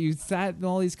songs, but you sat in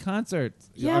all these concerts.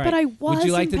 Yeah, All right. but I Would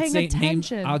you like wasn't to paying say,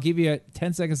 attention. I'll give you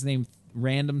 10 seconds to name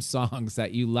random songs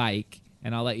that you like,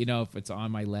 and I'll let you know if it's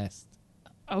on my list.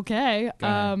 Okay. Go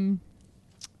ahead.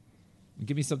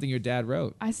 Give me something your dad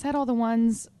wrote. I said all the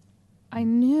ones I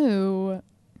knew.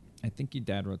 I think your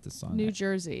dad wrote this song. New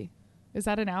Jersey. Is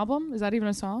that an album? Is that even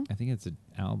a song? I think it's an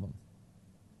album.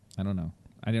 I don't know.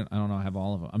 I don't know. I have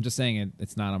all of them. I'm just saying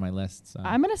it's not on my list. So.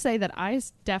 I'm going to say that I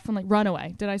definitely...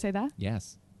 Runaway. Did I say that?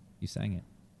 Yes. You sang it.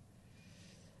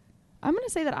 I'm going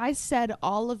to say that I said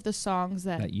all of the songs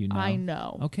that you know. I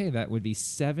know. Okay, that would be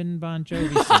 7 Bon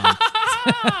Jovi songs.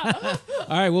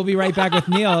 All right, we'll be right back with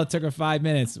Neil. It took her 5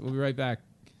 minutes. We'll be right back.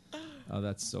 Oh,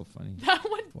 that's so funny. That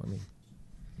one. For me.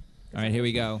 All right, here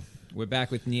we go. We're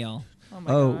back with Neil. Oh,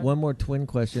 my God. One more twin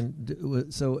question.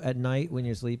 So at night when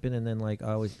you're sleeping, and then like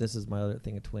I always, this is my other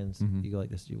thing of twins. Mhm. You go like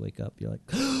this. You wake up. You're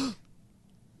like,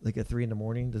 Like at 3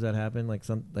 a.m? Does that happen? Like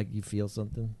you feel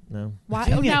something? No. Why?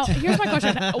 Now, here's my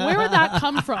question: where would that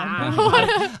come from?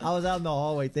 I was out in the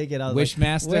hallway thinking. I was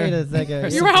Wishmaster. Wait a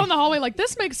second. You were out in the hallway like,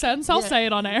 this makes sense. I'll say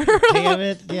it on air. Damn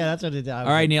it! Yeah, that's what it did. All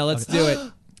right, Neil, let's do it.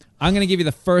 I'm going to give you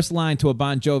the first line to a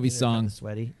Bon Jovi song.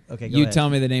 Sweaty. Okay, go You ahead.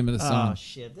 tell me the name of the song. Oh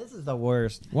shit! This is the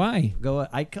worst. Why? Go.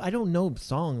 I don't know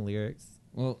song lyrics.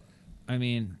 Well, I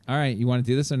mean, all right. You want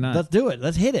to do this or not? Let's do it.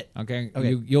 Let's hit it. Okay.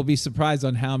 Okay. You'll be surprised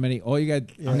on how many. All you got.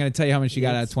 I'm going to tell you how many she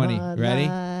got out of 20. My Ready?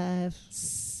 life.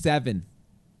 7.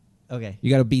 Okay.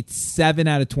 You got to beat 7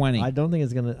 out of 20. I don't think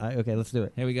it's gonna. Okay, let's do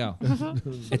it. Here we go.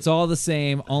 It's all the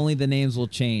same. Only the names will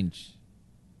change.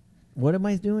 What am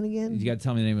I doing again? You got to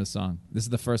tell me the name of the song. This is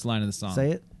the first line of the song.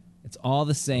 Say it. It's all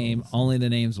the same. Only the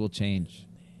names will change.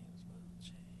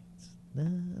 I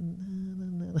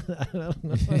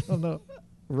don't know.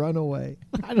 Run away.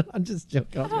 I'm just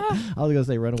joking. I was gonna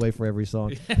say run away for every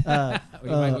song.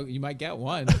 You might get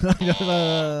one.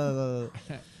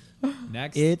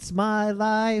 Next. It's my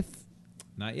life.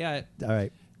 Not yet. All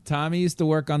right. Tommy used to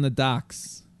work on the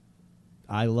docks.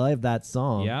 I love that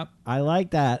song. Yep. I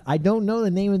like that. I don't know the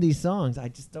name of these songs. I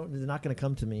just don't. They're not gonna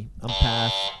come to me. I'm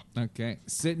past. Okay.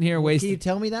 Sitting here Can wasting. you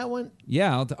tell me that one?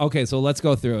 Yeah. Okay, so let's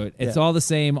go through it. It's Yeah. all the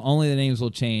same. Only the names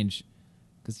will change.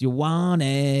 Because you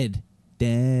wanted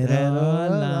dead or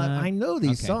alive. I know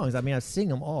these Okay. songs. I mean, I sing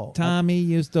them all. Tommy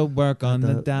used to work on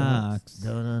the docks.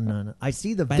 No. I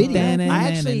see the video.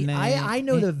 I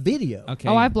know the video. Okay.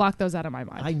 Oh, I blocked those out of my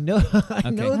mind. I know. I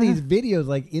know these videos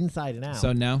like inside and out.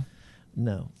 So no.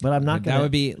 No, but I'm not gonna. That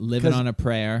would be Living on a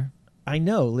Prayer. I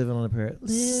know, Living on a Prayer.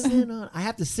 Living on. I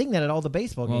have to sing that at all the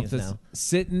baseball games now.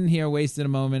 Sitting here wasting a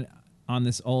moment on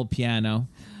this old piano.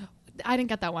 I didn't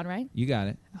get that one right. You got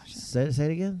it. Say it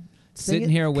again. Sitting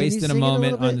here wasting a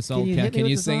moment on this old piano. Can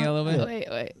you sing it a little bit?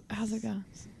 Wait. How's it go?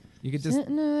 You could just.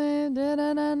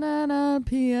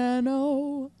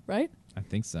 Piano. Right? I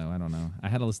think so. I don't know. I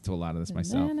had to listen to a lot of this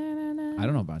myself. I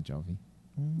don't know about Jovi.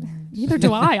 Neither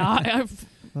do I.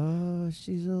 Oh,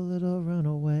 she's a little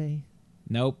runaway.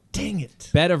 Nope. Dang it.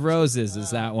 Bed of Roses is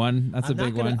that one. That's a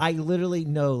big one. I literally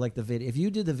know like the video. If you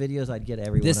did the videos, I'd get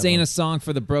every one. This of ain't them. a song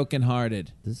for the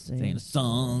brokenhearted. This ain't a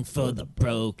song for the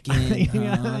broken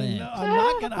hearted.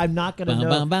 I'm not gonna know.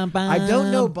 I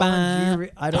don't know Bon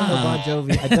Jovi. I don't know Bon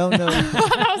Jovi. I don't know.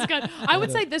 That was good. I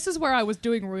would say this is where I was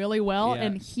doing really well, Yeah.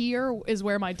 and here is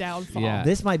where my downfall. Yeah.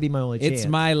 This might be my only chance. It's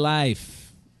My Life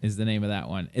is the name of that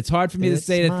one. It's hard for me to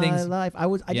say the things. Life. I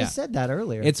Yeah. just said that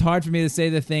earlier. It's hard for me to say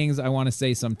the things I want to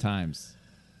say sometimes.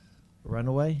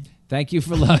 Runaway. Thank you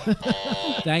for love.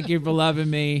 Thank you for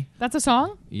loving me. That's a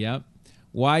song? Yep.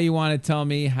 Why you want to tell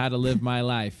me how to live my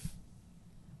life?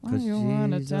 Why you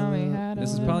want to tell me how to This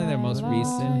is live probably their my most life?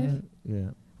 recent. Yeah.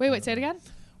 Wait, say it again?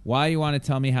 Why you want to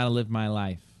tell me how to live my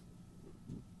life?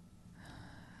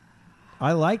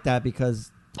 I like that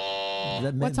because.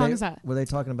 What song is that? Were they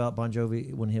talking about Bon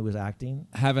Jovi when he was acting?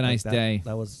 Have a nice day.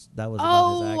 That was about his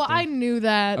Oh, acting. I knew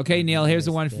that. Okay, Neil, here's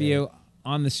the one for you.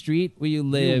 On the street where you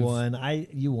live,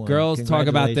 You won. girls talk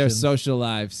about their Congratulations. social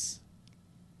lives.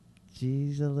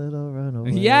 She's a little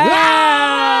runaway.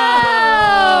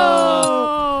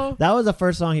 Yeah! That was the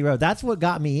first song he wrote. That's what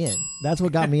got me in. That's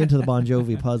what got me into the Bon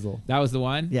Jovi puzzle. That was the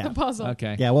one? Yeah. The puzzle.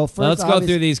 Okay. Yeah, well, first let's go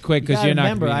through these quick because you're not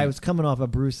remember, competing. I was coming off of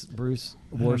Bruce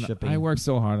worshiping. I worked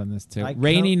so hard on this too. I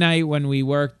Rainy count- night when we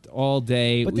worked all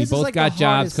day. But We this is both like got the jobs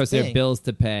hardest because there are thing. bills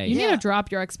to pay. You need Yeah. to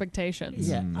drop your expectations.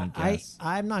 Yeah, I guess.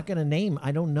 I'm not going to name.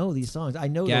 I don't know these songs. I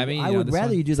know. Gabby, I you know would this rather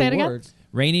one? you do Say the it again? words.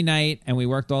 Rainy night and we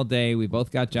worked all day. We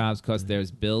both got jobs because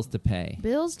there's bills to pay.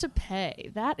 Bills to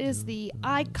Pay. That is the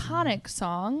iconic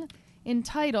song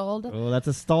entitled Oh, that's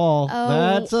a stall.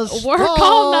 That's a stall. Work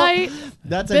All Night.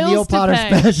 That's a Bills Neil to Potter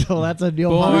Pay. special. That's a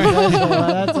Neil Potter special.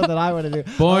 That's something I want to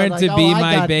do. Born I was to like, be I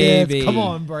my got this. baby. Come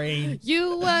on, brain.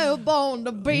 You were born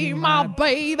to be my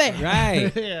baby.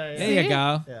 Right. There you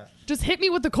go. Yeah. Just hit me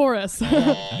with the chorus.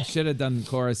 I should have done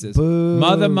choruses. Boo.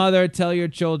 Mother, mother, tell your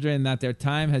children that their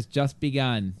time has just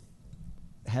begun.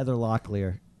 Heather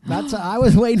Locklear. That's. I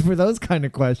was waiting for those kind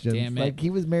of questions. Damn it. Like he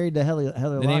was married to Heather.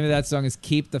 The name of that song is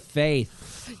Keep the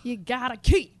Faith. You gotta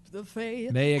keep the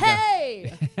faith. There you go.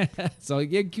 Hey! So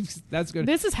that's good.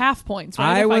 This is half points,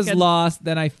 right? I If was could- lost,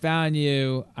 then I found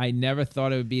you. I never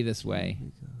thought it would be this way.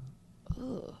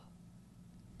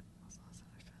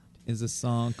 Is a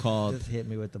song called Just hit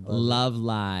me with the buzzer. Love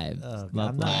Live. Oh, God, Love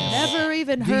I'm not- Live. Never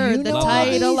even Do you heard the know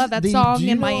title these? of that Do song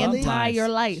you in my know these? entire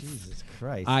life. Jesus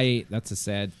Christ. That's a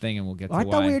sad thing, and we'll get to I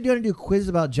why. thought we were going to do a quiz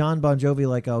about John Bon Jovi.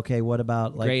 Like, okay, what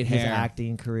about like Great his hair.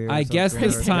 acting career? or I guess something?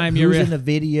 this Or time who's you're in the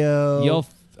video.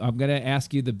 I'm going to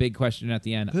ask you the big question at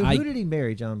the end. Who did he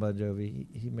marry? John Bon Jovi.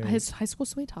 He married. His high school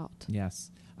sweetheart.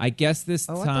 Yes. I guess this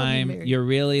Oh, I thought he time married- you're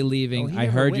really leaving. he I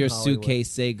never heard went your Hollywood. suitcase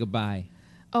say goodbye.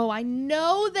 Oh, I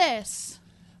know this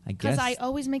I because guess. I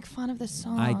always make fun of this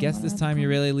song. I guess when this I time you're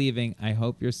come- really leaving. I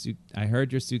hope I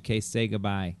heard your suitcase say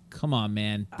goodbye. Come on,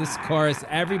 man. This chorus.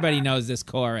 Everybody knows this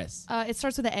chorus. It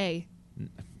starts with an A.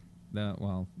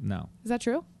 Well, no. Is that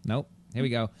true? Nope. Here we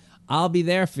go. I'll be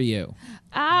there for you.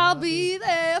 I'll be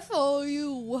there for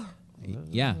you.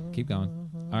 Yeah, keep going.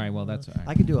 All right, well, that's all right.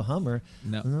 I could do a Hummer.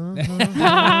 No.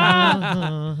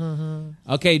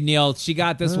 Okay, Neil, she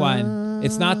got this one.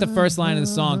 It's not the first line of the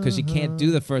song because you can't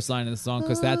do the first line of the song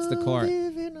because that's the chorus.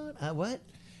 What?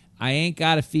 I ain't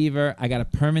got a fever. I got a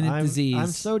permanent disease. I'm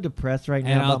so depressed right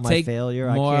and now I'll about my take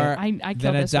failure. more I can't. I than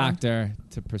killed a this one. doctor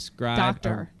to prescribe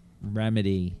Doctor. a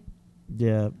remedy.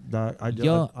 Yeah,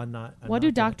 Yo- I'm not. I'm What not do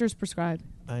gonna- doctors prescribe?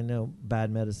 I know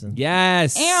bad medicine.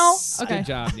 Yes. Ow. Okay. Good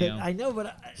job, Neil. I know,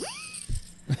 but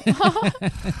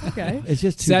Okay. it's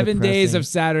just too 7 days of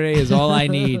depressing. Saturday is all I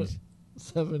need.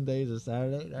 7 days of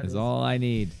Saturday. That is all I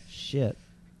need. Shit.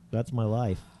 That's my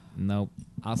life. Nope.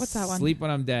 I'll What's that one? sleep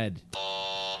when I'm dead.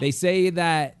 They say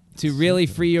that to really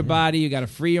free your body, you got to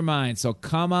free your mind. So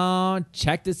come on,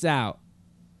 check this out.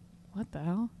 What the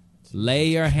hell? Lay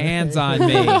your hands on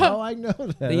me. Oh, I know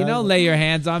that. You know, lay your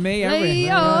hands on me. Lay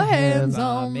your hands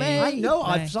on me. I know.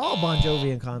 I saw Bon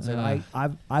Jovi in concert.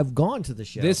 I've gone to the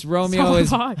show. This Romeo So is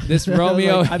have I. this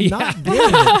Romeo. Like, I'm yeah. not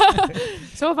getting it.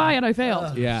 So have I, and I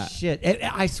failed. Yeah. Shit.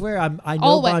 I swear I know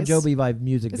Always. Bon Jovi by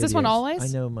music. Is this one videos. always? I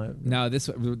know my. No, this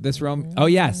Romeo. Oh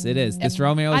yes, it is. This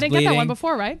Romeo is I didn't bleeding, get that one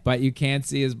before, right? but you can't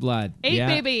see his blood. 8, Yeah.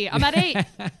 baby. I'm at 8.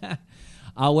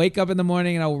 I'll wake up in the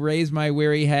morning and I'll raise my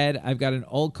weary head. I've got an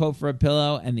old coat for a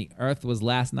pillow, and the earth was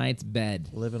last night's bed.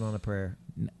 Living on a prayer.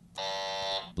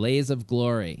 Blaze of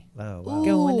glory. Oh wow.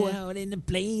 Going out in the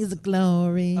blaze of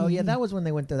glory. Oh yeah, that was when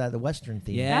they went to the Western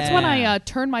theme. Yeah. That's when I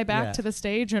turn my back Yeah. to the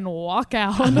stage and walk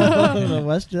out. The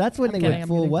Western. That's when I'm they kidding, went I'm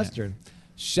full kidding. Western.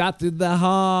 Shot through the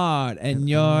heart, and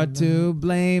you're to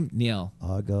blame. Neil,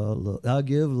 I'll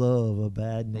give love a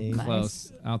bad name. Nice.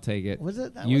 close. I'll take it. Was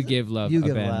it? That You was it? give love You a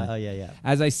give bad love. name. Oh yeah, yeah.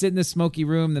 As I sit in the smoky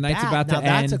room, the night's about to now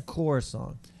end. that's a chorus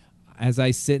song. As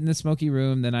I sit in the smoky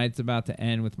room, the night's about to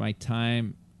end with my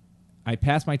time. I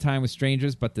pass my time with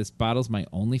strangers, but this bottle's my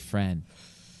only friend.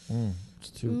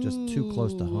 It's just too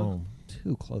close to home.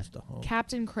 Too close to home.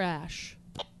 Captain Crash.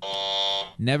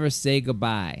 Never say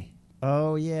goodbye.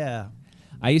 Oh yeah.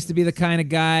 I used to be the kind of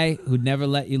guy who'd never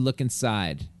let you look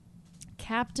inside.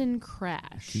 Captain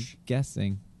Crash. Keep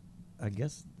guessing. I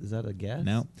guess is that a guess?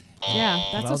 No. Yeah,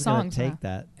 But that's I a was gonna song. Take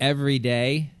that. Every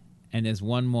day, and there's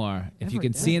one more. If you Every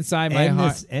can day. see inside my And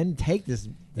heart, this, and take this.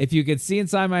 if you could see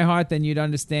inside my heart, then you'd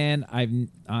understand.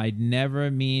 I'd never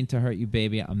mean to hurt you,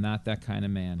 baby. I'm not that kind of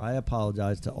man. I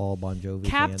apologize to all Bon Jovi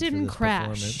Captain fans for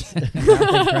Crash. this performance.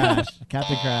 Captain Crash.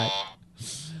 Captain Crash.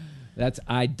 That's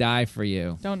I'd die for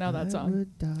you. Don't know that song.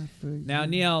 Now,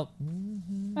 Neil,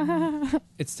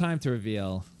 it's time to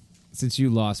reveal. Since you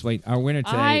lost, wait, our winner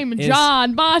today I'm is,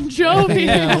 John Bon Jovi. Wait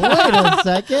a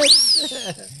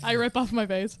second. I rip off my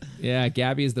face. Yeah,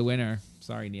 Gabby is the winner.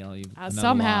 Sorry, Neil. Another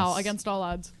Somehow, loss. against all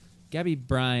odds. Gabby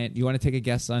Bryant, you want to take a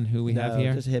guess on who we have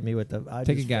here? Just hit me with the. I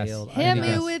Take a just guess. failed. I Hit Hit didn't me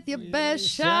guess. guess. with your best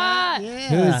shot. Yeah.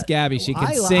 Who is Gabby? She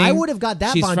can sing. I would have got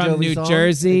that She's Bon from Jovi New song,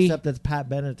 Jersey. except it's Pat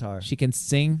Benatar. She can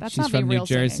sing. That's She's not from me New real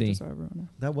singing, Jersey. just so everyone knows.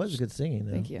 That was good singing,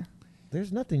 though. Thank you.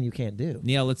 There's nothing you can't do.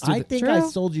 Neil, let's do I the- think True. I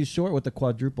sold you short with the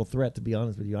quadruple threat, to be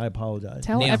honest with you. I apologize.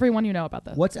 Tell Neil. everyone you know about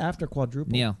this. What's after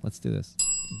quadruple? Neil, let's do this.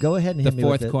 Go ahead and The hit me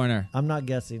fourth with it. corner. I'm not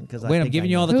guessing because Wait, I'm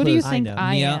giving you all the Who do you clues. think I know.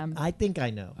 I Neil. am? I think I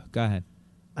know. Go ahead.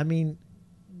 I mean,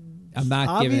 I'm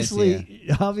not giving it to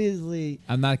you. obviously,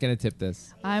 I'm not going to tip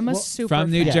this. I'm a Well, super From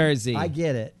New fan. Jersey. I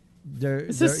get it.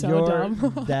 This is so your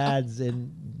dumb. dad's in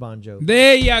Bon Jovi.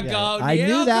 There you Yeah. go. I Neil.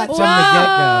 knew that Good from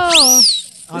job. the get-go. Whoa! This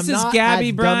I'm is not Gabby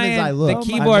as dumb as I Bryan. look. The I'm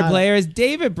keyboard not- player is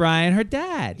David Bryan, her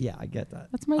dad. Yeah, I get that.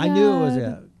 That's my I knew it was. dad.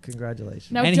 Yeah,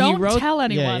 congratulations. No, And he don't wrote- tell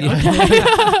anyone.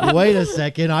 Yeah. Wait a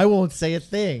second. I won't say a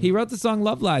thing. He wrote the song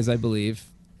Love Lies, I believe.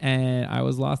 And I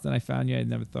was lost and I found you. I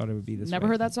never thought it would be this Never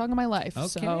way. heard that song in my life.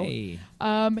 Okay.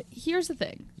 So, here's the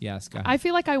thing. Yes, go ahead. I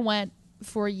feel like I went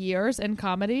for years in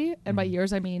comedy, and by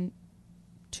years I mean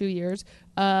 2 years,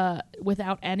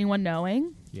 without anyone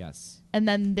knowing. Yes. And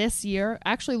then this year,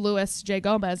 actually, Louis J.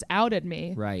 Gomez outed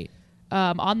me Right.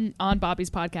 on Bobby's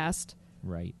podcast.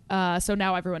 Right. So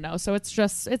now everyone knows. So it's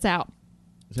out.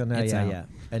 So now, It's out. yeah.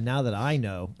 And now that I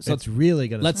know, So it's really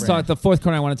going to Let's talk. The fourth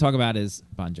corner I want to talk about is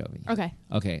Bon Jovi. Okay.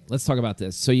 Okay, let's talk about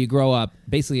this. So you grow up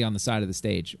basically on the side of the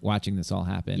stage watching this all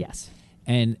happen. Yes.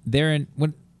 And they're in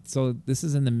so this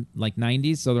is in the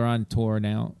 90s, so they're on tour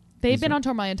now. They've been on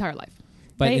tour my entire life.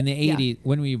 But in the 80s,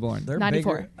 when were you born? They're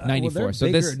 94. bigger, 94. Well, they're So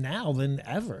bigger this- now than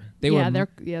ever. They yeah, were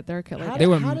they're a killer.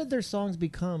 How did their songs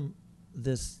become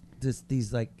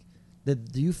these like?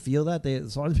 Do you feel that the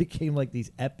songs became like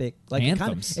these epic like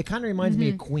anthems? It kind of reminds me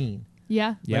of Queen.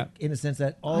 Yeah. Yeah. Like, in the sense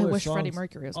that all I their wish songs, Freddie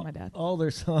Mercury was my dad. all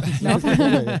their songs,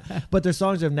 No. but their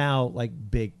songs are now like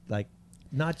big, like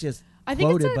not just I think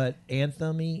it's quoted, but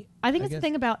anthem-y. I think it's the guess.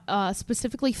 thing about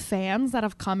specifically fans that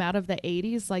have come out of the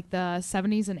 80s, like the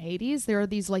 70s and 80s. There are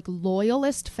these like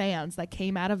loyalist fans that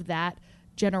came out of that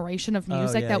generation of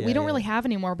music that we don't really have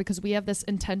anymore because we have this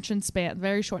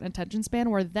very short attention span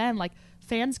where then like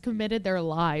fans committed their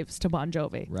lives to Bon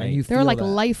Jovi. Right. And you They're feel like that.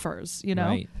 lifers, you know?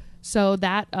 Right. So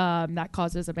that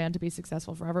causes a band to be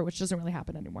successful forever, which doesn't really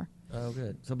happen anymore. Oh,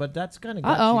 good. So, but that's kind of.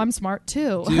 I'm smart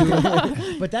too.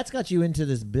 But that's got you into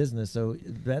this business, so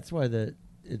that's why the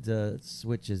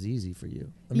switch is easy for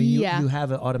you. I mean, you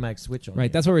have an automatic switch on. Right, you.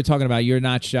 that's what we're talking about. You're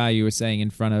not shy. You were saying in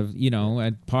front of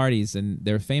at parties, and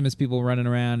there are famous people running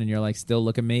around, and you're like, still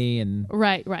look at me, and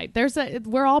Right.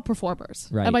 We're all performers.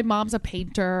 Right. And my mom's a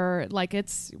painter. Like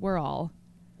we're all.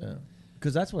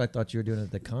 Because that's what I thought you were doing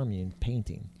at the commune,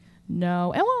 painting.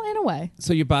 No, and well, in a way.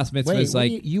 so your bas mitzvah is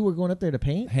like, you were going up there to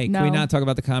paint? hey, can we No. not talk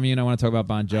about the commune? I want to talk about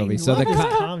Bon Jovi. So love the this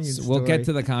commune we'll get story.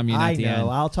 to the commune I at the know. end.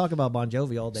 I'll talk about Bon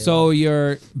Jovi all day. So long.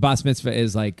 your bas mitzvah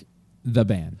is like the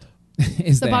band.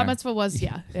 is The there. bat mitzvah was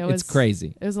It's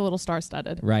crazy. It was a little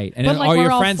star-studded. Right, and But, then, like, are we're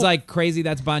your all friends full- like crazy?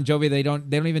 That's Bon Jovi. They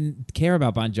don't even care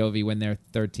about Bon Jovi when they're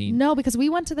 13. No, because we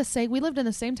lived in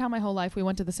the same town my whole life. We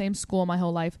went to the same school my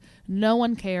whole life. No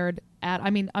one cared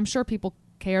I'm sure people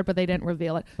cared, but they didn't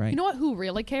reveal it. Right. You know who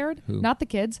really cared? Who? Not the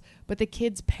kids, but the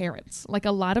kids' parents. Like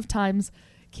a lot of times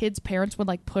kids' parents would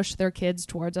like push their kids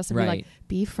towards us and be Right. like,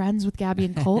 be friends with Gabby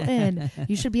and Colton.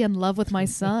 You should be in love with my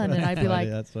son. And I'd be like,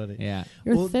 that's funny. Yeah.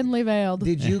 you're Well, thinly veiled.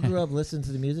 Did you grow up listening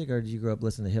to the music, or did you grow up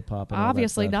listening to hip hop?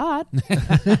 Obviously not.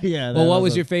 Yeah. Well, what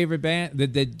was your favorite band?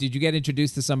 Did you get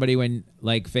introduced to somebody when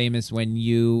like famous when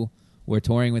you were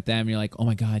touring with them? You're like, oh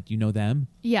my god, you know them?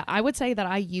 Yeah, I would say that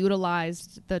I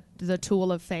utilized the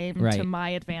tool of fame Right. to my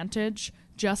advantage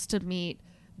just to meet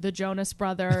the Jonas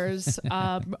Brothers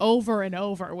over and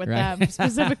over with Right. them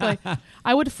specifically.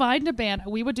 I would find a band.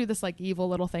 We would do this like evil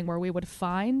little thing where we would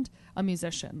find a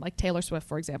musician, like Taylor Swift,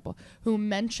 for example, who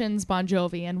mentions Bon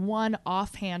Jovi in one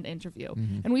offhand interview.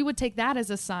 Mm-hmm. And we would take that as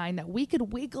a sign that we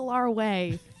could wiggle our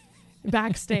way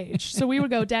backstage. So we would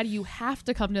go, Dad, you have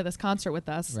to come to this concert with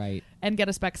us, Right. and get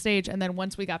us backstage. And then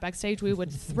once we got backstage, we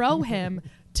would throw him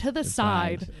to the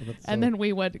side, and then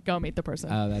we would go meet the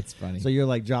person. Oh, that's funny. So you're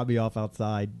like, drop me off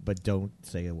outside, but don't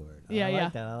say a word. Yeah, I yeah.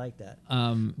 like that. I like that.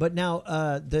 Um, But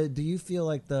now, do you feel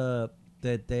like Bon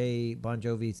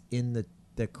Jovi's in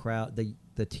the crowd,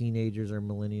 the teenagers or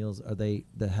millennials,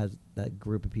 has that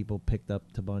group of people picked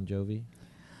up to Bon Jovi?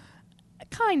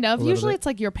 Kind of. A little Usually bit. it's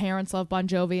like your parents love Bon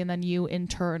Jovi, and then you in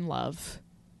turn love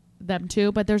them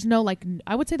too. But there's no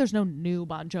I would say there's no new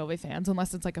Bon Jovi fans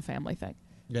unless it's like a family thing.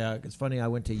 Yeah, it's funny. I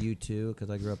went to U2 because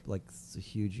I grew up like a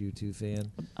huge U2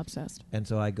 fan, Obsessed. and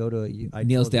so I go to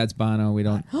Neil's dad's Bono. We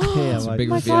don't. Yeah, it's a my- big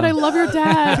Oh my reveal. God, I love your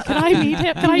dad. Can I meet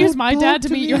him? Can I use my dad to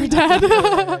meet your dad?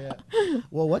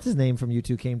 Well, what's his name from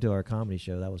U2 came to our comedy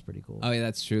show. That was pretty cool. Oh yeah,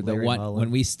 that's true. The Larry one Mullen,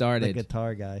 when we the started,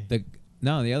 guitar guy.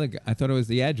 the other guy. I thought it was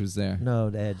the Edge was there. No,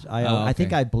 the Edge. Oh, I think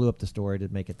okay. I blew up the story to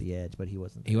make it the Edge, but he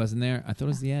wasn't. He wasn't there. I thought it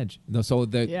was the Edge. No, so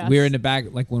Yes. we were in the back,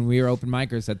 like when we were open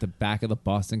micers at the back of the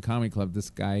Boston Comedy Club.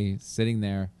 This guy sitting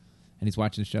there, and he's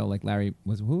watching the show. Like Larry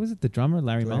who was it? The drummer,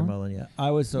 Larry Larry Mullen. Mullen, yeah. I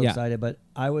was so Yeah. excited, but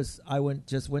I went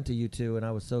to U2, and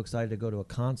I was so excited to go to a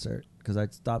concert because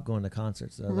I'd stopped going to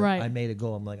concerts. So Right. I made a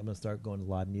goal. I'm going to start going to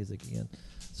live music again.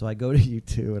 So I go to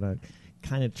U2, and I'm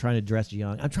kind of trying to dress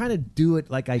young. I'm trying to do it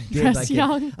like I did. Dress like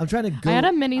young? I'm trying to go. I had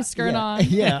a mini skirt yeah, on.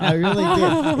 Yeah, I really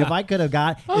did. If I could have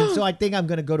and so I think I'm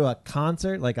going to go to a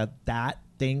concert, like that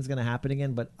thing's going to happen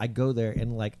again, but I go there,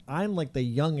 and like I'm like the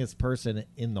youngest person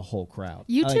in the whole crowd.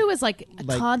 U2 is like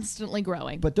like- constantly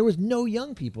growing. But there was no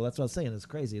young people. That's what I was saying. It's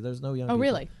crazy. There's no young Oh, people.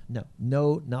 really?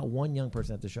 No, not one young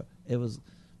person at the show. It was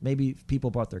maybe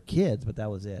people brought their kids, but that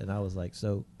was it. And I was like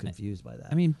so confused by that.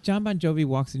 I mean, John Bon Jovi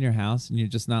walks in your house, and you're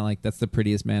just not like, that's the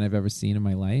prettiest man I've ever seen in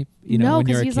my life. You know, no, when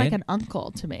you're because a he's kid? like an uncle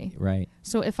to me. Right.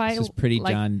 So if I This is pretty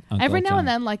like, John, Uncle every now John. and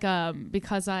then, like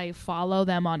because I follow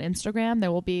them on Instagram,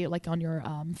 there will be like on your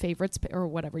favorites or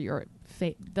whatever your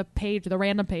the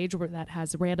random page where that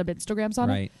has random Instagrams on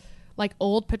Right. it. Like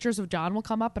old pictures of John will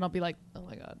come up, and I'll be like, oh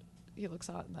my God, he looks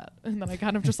hot in that, and then I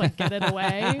kind of just like get it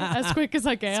away as quick as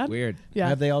I can. It's weird. Yeah.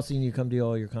 Have they all seen you come do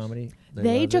all your comedy?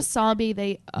 They loved just it? saw me.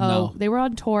 They No. they were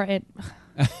on tour and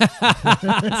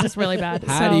this is really bad.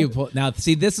 How do you pull now?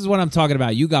 See, this is what I'm talking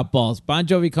about. You got balls. Bon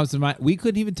Jovi comes to mind. We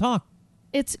couldn't even talk.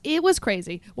 It was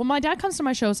crazy. Well, my dad comes to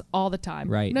my shows all the time.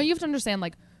 Right. You know, you have to understand,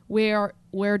 like,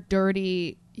 we're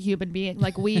dirty human beings.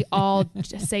 Like, we all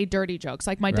say dirty jokes.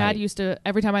 Like, my dad used to,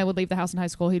 every time I would leave the house in high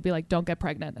school, he'd be like, don't get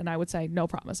pregnant. And I would say, no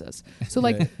promises. So,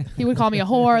 like, he would call me a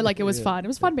whore. Like, it was fun. It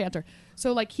was fun banter.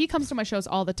 So, like, he comes to my shows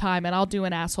all the time, and I'll do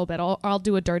an asshole bit. I'll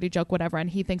do a dirty joke, whatever, and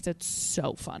he thinks it's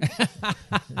so fun.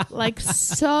 Like,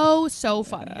 so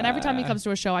fun. And every time he comes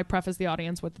to a show, I preface the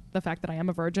audience with the fact that I am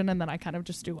a virgin, and then I kind of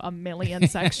just do a million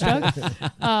sex jokes.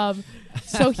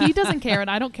 So he doesn't care, and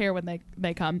I don't care when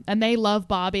they come. And they love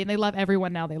Bobby, and they love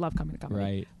everyone now. They love coming to comedy.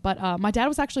 Right. But my dad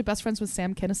was actually best friends with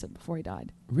Sam Kinison before he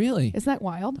died. Really? Isn't that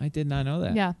wild? I did not know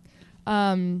that. Yeah.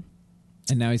 And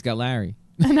now he's got Larry.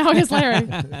 And now he's Larry.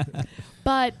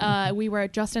 But we were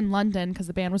just in London because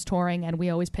the band was touring, and we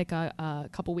always pick a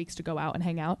couple weeks to go out and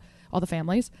hang out, all the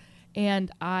families.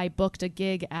 And I booked a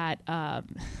gig at the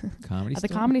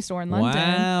Comedy Store in London.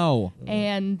 Wow.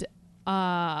 And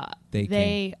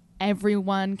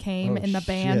everyone came in the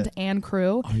band and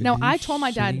crew. Now, I told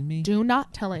my dad, do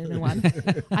not tell anyone.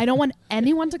 I don't want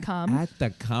anyone to come. At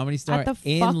the Comedy Store At the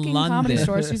in fucking London. Comedy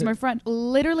Store. She's my friend.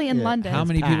 Literally in London. How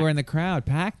many people were in the crowd?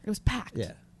 Packed? It was packed.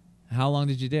 Yeah. How long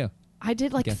did you do? I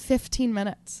did like 15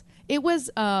 minutes. It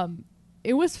was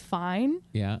fine.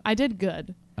 Yeah. I did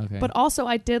good. Okay. But also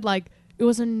I did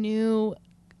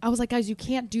I was like, guys, you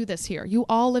can't do this here. You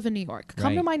all live in New York.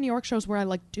 Come to my New York shows where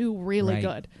I do really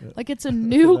good. Like, it's a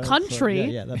new country.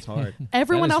 Yeah, that's hard.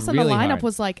 Everyone That is else in the really lineup hard.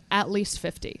 was like at least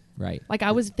 50. Right. Like,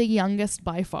 I was the youngest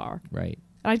by far. Right.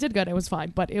 And I did good. It was fine.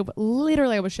 But I was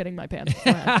shitting my pants.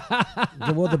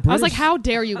 Well, the I was like, how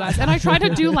dare you guys? And I tried to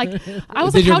do I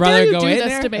was Did like, your how brother dare you go do in this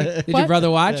there? to me? Did What? your brother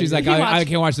watch? He's like, He I watched.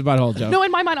 can't watch the butthole joke. No, in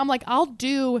my mind, I'm like, I'll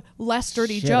do less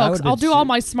dirty Shit, I jokes. would've I'll been do all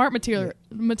my smart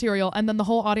material. And then the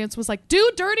whole audience was like,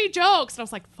 do dirty jokes. And I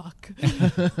was like, fuck.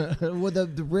 Well, the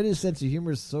British sense of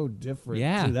humor is so different.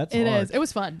 Yeah. too. That's It hard. is. It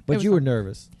was fun. But you were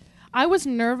nervous. I was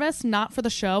nervous, not for the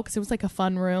show, because it was like a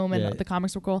fun room and the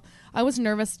comics were cool. I was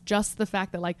nervous just the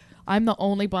fact that I'm the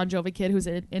only Bon Jovi kid who's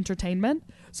in entertainment.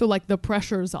 So the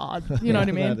pressure's on. You know what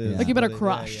I mean? You better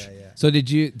crush. Yeah. So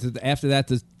after that,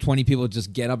 does 20 people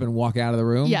just get up and walk out of the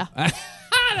room? Yeah.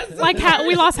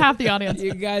 We lost half the audience.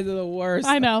 You guys are the worst.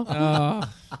 I know.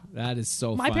 Oh, that is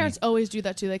so My funny. parents always do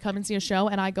that too. They come and see a show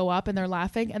and I go up and they're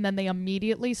laughing and then they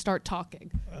immediately start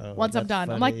talking. Once I'm done.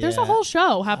 funny, I'm like, there's a whole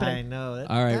show happening. I know.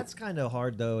 All right. That's kind of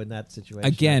hard, though, in that situation.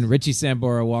 Again, Richie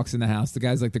Sambora walks in the house. The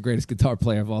guy's like the greatest guitar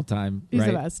player of all time. He's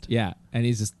the right? best. Yeah. And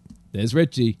he's just, there's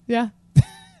Richie. Yeah.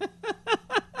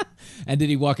 And did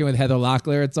he walk in with Heather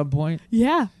Locklear at some point?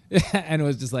 Yeah. And it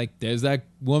was just like, there's that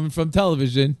woman from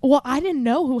television. Well, I didn't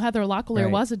know who Heather Locklear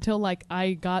Right. was until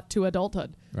I got to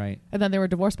adulthood. Right. And then they were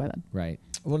divorced by then. Right.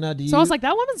 Well, now do you? So I was like,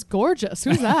 that woman's gorgeous.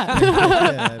 Who's that?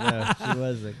 yeah, no, she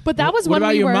wasn't. But that was What when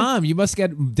about we your were. mom? You must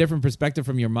get different perspective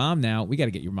from your mom now. We got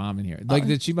to get your mom in here.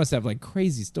 She must have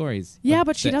crazy stories. Yeah, of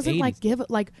but she the doesn't 80s. give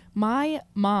my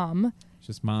mom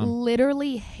Just mom.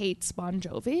 literally hates Bon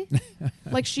Jovi.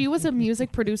 She was a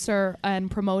music producer and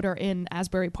promoter in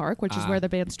Asbury Park, which is where the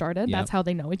band started. Yep. That's how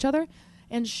they know each other.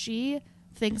 And she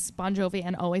thinks Bon Jovi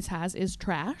and always has is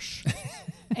trash.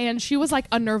 And she was like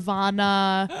a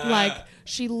Nirvana,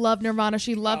 she loved Nirvana.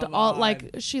 She loved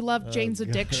she loved Jane's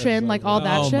Addiction, all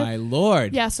that shit. Oh my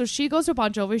Lord. Yeah, so she goes to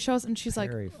Bon Jovi shows and she's like,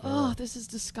 Very oh, this is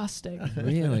disgusting.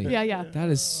 Really? Yeah. That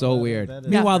is so weird. that is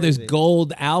Meanwhile, there's crazy.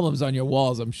 gold albums on your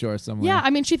walls, I'm sure, somewhere. Yeah, I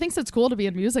mean, she thinks it's cool to be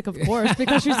in music, of course,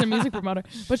 because she's a music promoter.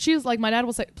 But she's like, my dad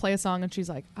will play a song, and she's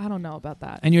like, I don't know about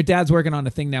that. And your dad's working on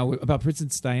a thing now about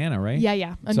Princess Diana, right?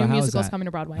 Yeah. A So new how is musical's that? coming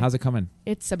to Broadway. How's it coming?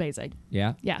 It's amazing.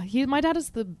 Yeah? Yeah, my dad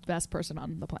is the best person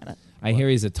on the planet. I hear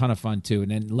he's a ton of fun, too. And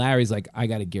then Larry's like, I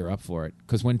got to gear up for it.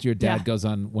 Because when your dad Yeah. goes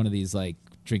on one of these,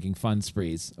 drinking fun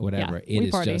sprees or whatever, Yeah, it we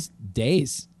is party. just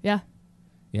days. Yeah,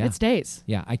 Yeah. it's days.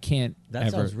 Yeah, I can't That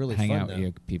ever sounds really hang fun, out though. with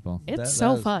you people. It's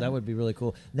so fun. That would be really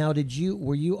cool. Now,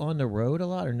 were you on the road a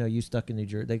lot, or no? You stuck in New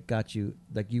Jersey? They got you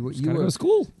you were Just gotta go to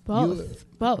school.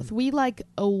 Both. We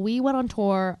went on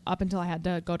tour up until I had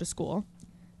to go to school,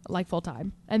 full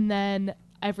time, and then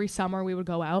every summer we would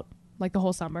go out, the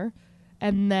whole summer.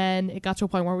 And then it got to a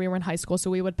point where we were in high school, so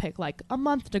we would pick a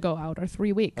month to go out or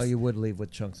 3 weeks. Oh, you would leave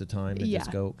with chunks of time and just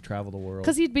Yeah. go travel the world.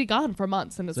 Because he'd be gone for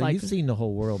months, and it's So you've seen the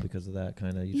whole world because of that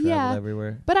kind of. You traveled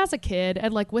everywhere. But as a kid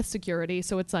and with security,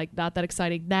 so it's not that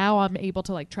exciting. Now I'm able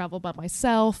to travel by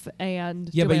myself and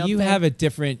Yeah, do my but own you thing. have a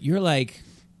different.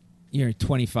 You're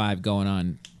 25 going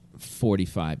on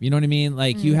 45. You know what I mean?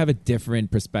 You have a different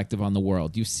perspective on the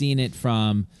world. You've seen it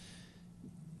from.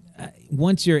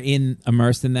 Once you're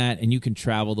immersed in that and you can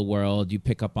travel the world, you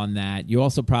pick up on that. You're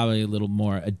also probably a little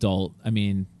more adult. I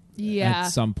mean, Yeah. At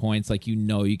some points, like,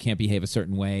 you can't behave a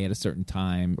certain way at a certain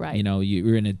time. Right.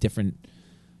 You're in a different,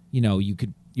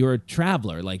 you're a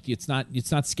traveler. Like, it's not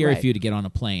scary for you to get on a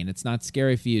plane. It's not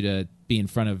scary for you to be in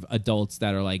front of adults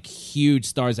that are like huge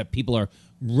stars that people are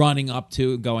running up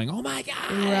to going, oh my God,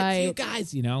 it's you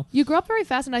guys, You grow up very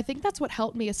fast, and I think that's what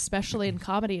helped me, especially in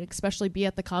comedy, and especially be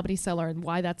at the Comedy Cellar, and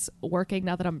why that's working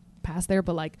now that I'm past there,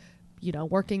 but like,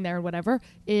 working there and whatever,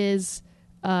 is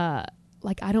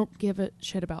like, I don't give a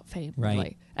shit about fame. Right.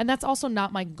 Really. And that's also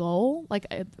not my goal. Like,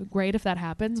 great if that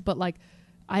happens, but like,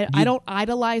 I don't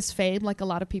idolize fame like a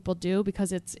lot of people do,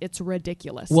 because it's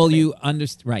ridiculous. Well, you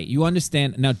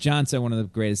understand. Now, John said one of the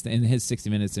greatest in his 60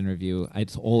 Minutes interview.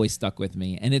 It's always stuck with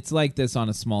me, and it's like this on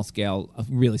a small scale, a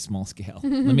really small scale.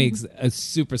 A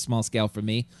super small scale for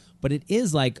me. But it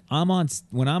is like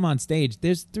when I'm on stage,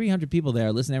 there's 300 people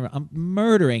there listening. I'm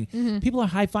murdering. People are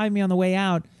high-fiving me on the way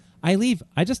out. I leave.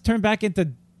 I just turn back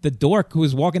into the dork who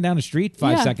was walking down the street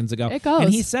 5 seconds ago. It goes.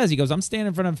 And he goes, I'm standing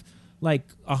in front of like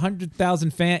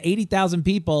 100,000 fans, 80,000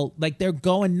 people. Like, they're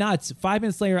going nuts. 5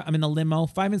 minutes later, I'm in the limo.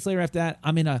 5 minutes later after that,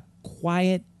 I'm in a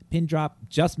quiet pin drop,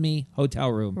 just me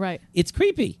hotel room. Right. It's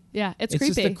creepy. Yeah, it's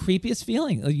just creepy. the creepiest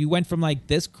feeling. You went from like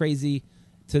this crazy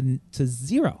to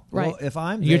zero. Right. Well, if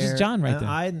I'm You're there, just John right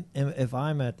and if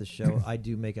I'm at the show, I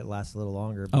do make it last a little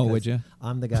longer. Oh, would because you?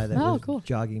 I'm the guy that Oh, was cool.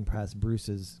 jogging past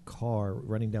Bruce's car,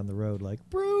 running down the road like,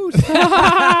 Bruce!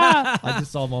 I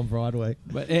just saw him on Broadway.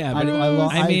 But yeah,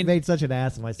 I mean, made such an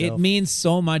ass of myself. it means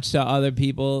so much to other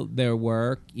people, their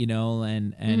work,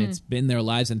 and it's been their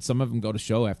lives, and some of them go to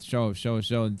show after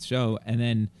show, and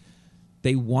then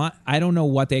I don't know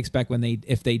what they expect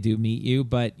if they do meet you,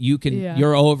 but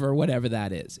you're over whatever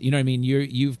that is. You know what I mean?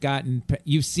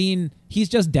 You've seen, he's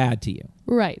just dad to you.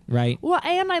 Right. Right. Well,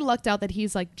 and I lucked out that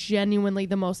he's like genuinely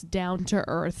the most down to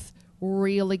earth,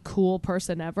 really cool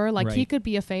person ever. Like, he could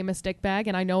be a famous dickbag,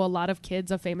 and I know a lot of kids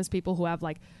of famous people who have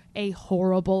like a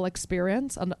horrible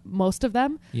experience, on most of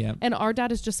them. Yeah. And our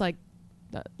dad is just like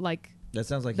that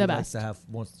sounds like the he best.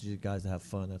 wants you guys to have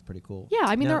fun. That's pretty cool. Yeah,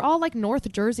 I mean, Now- they're all like North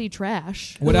Jersey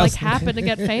trash who What else? like happen to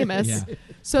get famous. Yeah.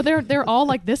 So they're all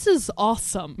like, this is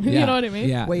awesome. You know what I mean?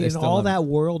 Yeah. Wait, they in still all love it. that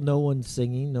world, no one's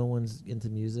singing, no one's into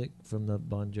music from the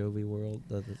Bon Jovi world,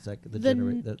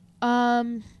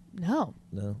 No,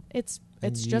 no. it's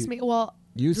And just me. Well,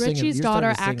 You sing- Richie's you're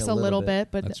daughter starting to sing acts a a little little bit,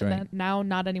 but That's right. now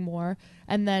not anymore.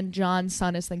 And then John's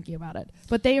son is thinking about it,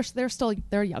 but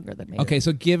they're younger than me. Okay,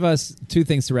 so give us 2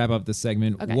 things to wrap up this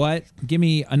segment. Okay. Give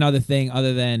me another thing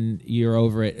other than you're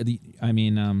over it. I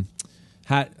mean,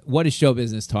 what has show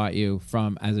business taught you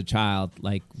from as a child?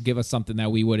 Like, give us something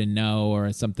that we wouldn't know,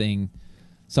 or some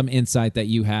insight that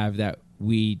you have that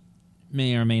we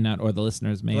may or may not, or the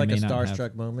listeners may or Like may a not have.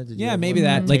 starstruck moment? Did you Yeah, have maybe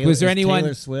one? that. Like, was there Is anyone?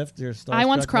 Taylor Swift, your starstruck I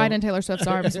once cried in moment? Taylor Swift's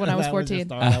arms when I was That your 14.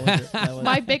 star- that was-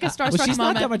 My biggest starstruck Well, she's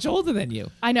moment. not that much older than you.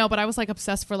 I know, but I was like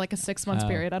obsessed for like a 6 months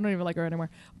period. I don't even like her anymore.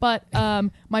 But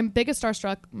my biggest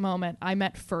starstruck moment, I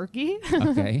met Fergie.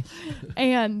 Okay.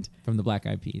 And From the Black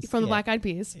Eyed Peas. from the Black Eyed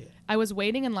Peas. I was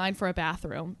waiting in line for a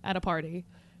bathroom at a party,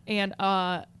 and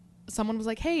someone was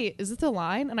like, "Hey, is this the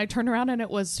line?" And I turned around and it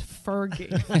was Fergie.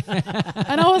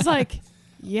 And I was like,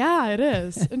 yeah, it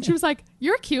is. And she was like,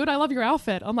 you're cute. I love your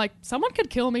outfit. I'm like, someone could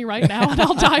kill me right now and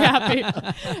I'll die happy.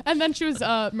 And then she was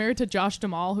married to Josh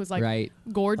Duhamel, who's like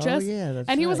gorgeous. Oh, yeah, that's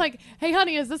and he was right. like, hey,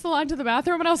 honey, is this the line to the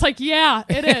bathroom? And I was like, yeah,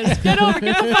 it is. Get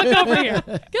the fuck over here.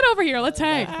 Get over here. Let's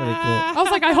hang. Pretty cool. I was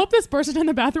like, I hope this person in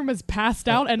the bathroom is passed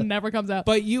out and never comes out.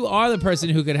 But you are the person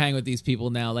who could hang with these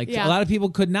people now. Like, Yeah. a lot of people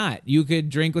could not. You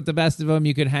could drink with the best of them.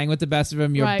 You could hang with the best of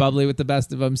them. You're Right. bubbly with the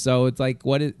best of them. So it's like,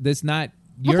 what is this? Not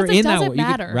you're Because it in that. doesn't You could-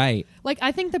 matter. right. Like,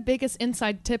 I think the biggest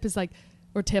inside tip is like,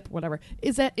 or tip, whatever,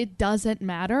 is that it doesn't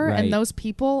matter. Right. And those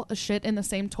people shit in the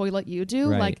same toilet you do.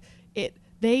 Right. Like,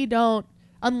 they don't,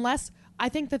 unless, I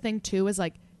think the thing too is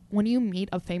like, when you meet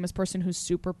a famous person who's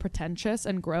super pretentious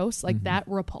and gross, like that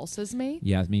repulses me.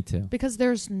 Yeah, me too. Because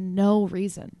there's no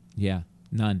reason. Yeah,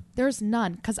 none. There's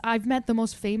none. Because I've met the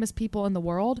most famous people in the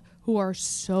world who are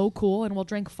so cool and will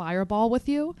drink Fireball with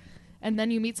you. And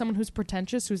then you meet someone who's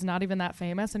pretentious, who's not even that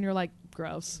famous, and you're like,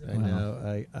 gross. I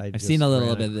know. I've just seen a little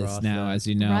ran bit of this across now, that. as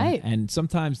you know. Right. And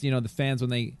sometimes, the fans,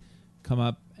 when they come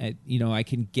up, I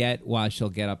can get why she'll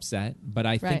get upset. But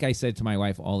I think Right. I said to my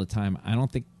wife all the time, I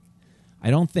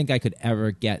don't think I could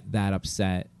ever get that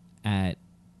upset at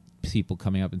people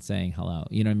coming up and saying hello.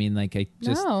 You know what I mean? Like, I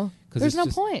just... No. 'cause There's it's no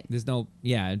just- point. There's no...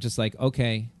 Yeah, just like,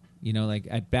 okay... like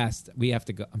at best, we have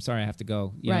to go. I'm sorry, I have to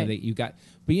go. Right. That you got,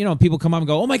 but people come up and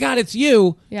go, "Oh my God, it's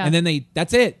you!" Yeah. And then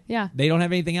that's it. Yeah. They don't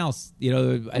have anything else. It's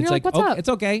you're like, "What's okay, up?" It's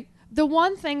okay. The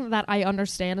one thing that I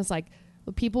understand is like,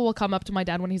 people will come up to my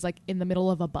dad when he's like in the middle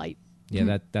of a bite.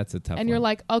 Yeah, that's a tough And one. you're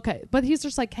like, okay. But he's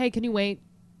just like, hey, can you wait?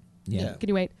 yeah. Can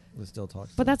you wait? We'll still talk.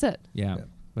 But that's it. Yeah.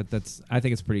 But I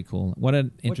think it's pretty cool. What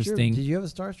an interesting. Did you have a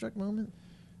starstruck moment?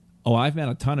 Oh, I've met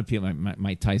a ton of people.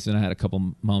 Mike Tyson. I had a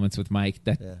couple moments with Mike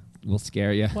that will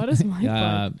scare you. What is Mike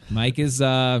like? Mike is.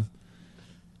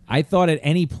 I thought at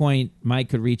any point Mike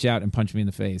could reach out and punch me in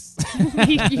the face.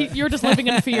 You're just living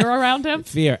in fear around him?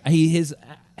 Fear.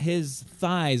 His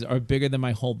thighs are bigger than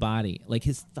my whole body. Like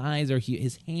his thighs are huge.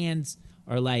 His hands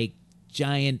are like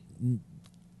giant.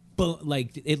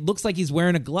 Like it looks like he's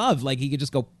wearing a glove. Like he could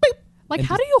just go. Beep, like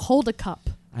how do you hold a cup?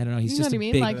 I don't know. He's You know just what I a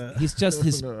mean? big. Like- He's just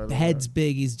his head's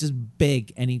big. He's just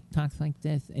big, and he talks like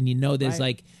this. And you know, there's Right.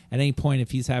 like at any point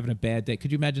if he's having a bad day.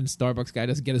 Could you imagine a Starbucks guy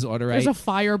doesn't get his order right? There's a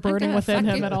fire burning within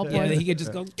him at all Yeah, points. he could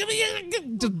just go, give me,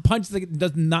 just punch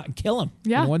does not kill him.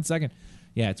 Yeah. in 1 second.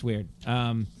 Yeah, it's weird.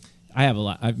 I have a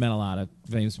lot. I've met a lot of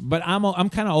things, but I'm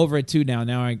kind of over it too now.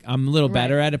 Now I'm a little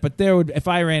better at it. But if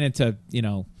I ran into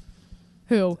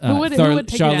Who would take you down?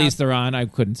 Charlize Theron, I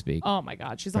couldn't speak. Oh my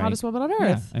God, she's the Right. hottest woman on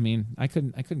earth. Yeah, I mean, I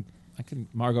couldn't.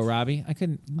 Margot Robbie, I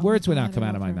couldn't. Words would not come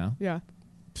out of my mouth. Yeah,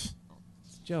 It's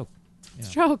a joke. it's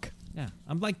a joke. Yeah,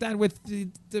 I'm like that with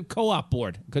the co-op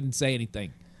board. Couldn't say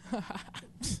anything.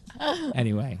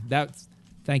 Anyway,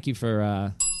 thank you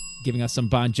for giving us some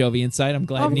Bon Jovi insight. I'm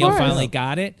glad Of Neil course. finally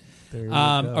got it. There you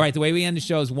All go. right, the way we end the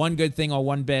show is one good thing or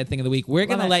one bad thing of the week. We're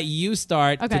going to it. let you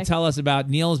start to Okay. tell us about.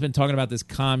 Neil has been talking about this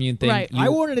commune thing. Right. I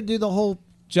wanted to do the whole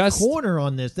Just corner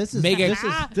on this. This is make it-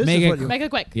 this make is it what you Make it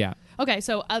quick. Yeah. Okay,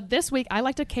 so this week I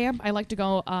like to camp. I like to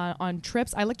go on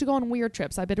trips. I like to go on weird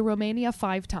trips. I've been to Romania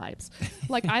 5 times.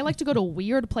 Like I like to go to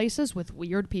weird places with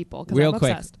weird people because Real I'm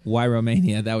quick, obsessed. why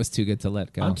Romania? That was too good to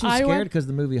let go. I'm too I scared went- because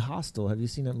the movie Hostel. Have you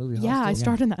seen that movie? Yeah, I Hostel?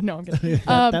 started that. No, I'm kidding.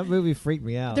 That movie freaked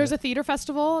me out. There's a theater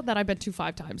festival that I've been to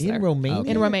 5 times in there. Romania.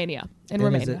 In Romania. In And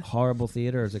Romania. Is it horrible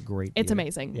theater or is it great? It's theater?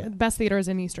 amazing. Yeah. Best theaters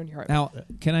in Eastern Europe. Now,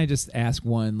 can I just ask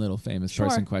one little famous Sure.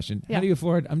 person question? Yeah. How do you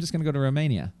afford? I'm just going to go to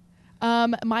Romania.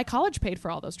 My college paid for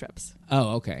all those trips.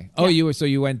 Oh, okay. Oh, Yeah.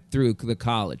 you went through the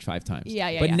college 5 times.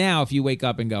 Yeah. But now, if you wake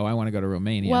up and go, I want to go to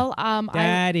Romania. Well,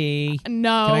 Daddy,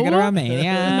 no. can I go to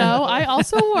Romania? No, I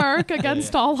also work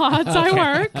against all odds. I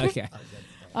work. Okay,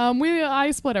 I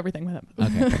split everything with him.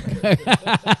 okay,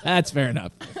 that's fair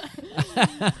enough.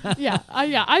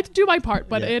 I do my part,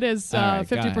 but it is All right,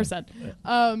 go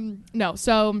 50%. No,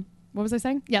 so what was I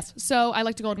saying? Yes, so I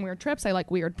like to go on weird trips. I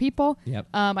like weird people. Yep.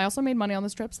 I also made money on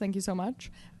those trips. Thank you so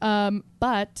much.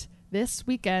 But this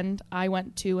weekend I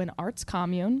went to an arts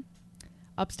commune,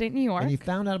 upstate New York, And you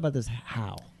found out about this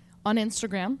how? on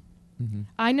Instagram. Mm-hmm.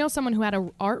 I know someone who had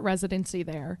an art residency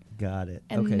there, Got it.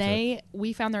 and okay,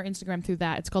 we found their Instagram through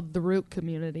that. It's called The Root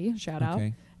Community. Shout out.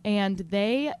 Okay. And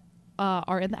they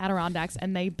are in the Adirondacks,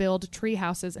 and they build tree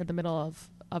houses in the middle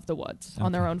of the woods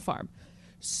on their own farm.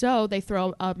 So they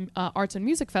throw arts and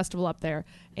music festival up there,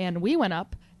 and we went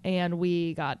up and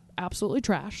we got absolutely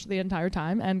trashed the entire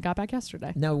time and got back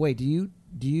yesterday. Now wait, do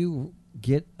you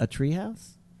get a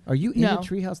treehouse? Are you in No. a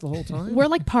treehouse the whole time? We're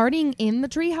like partying in the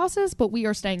tree houses, but we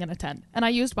are staying in a tent. And I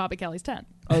used Bobby Kelly's tent.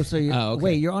 Oh, so you Oh, okay.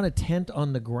 wait, you're on a tent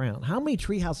on the ground. How many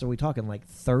treehouses are we talking? Like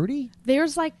 30?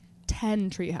 There's like 10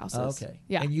 tree houses. Okay.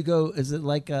 Yeah. And you go, is it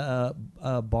like a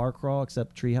bar crawl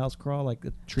except treehouse crawl? Like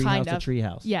a treehouse Kind to of.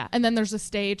 treehouse? Yeah. And then there's a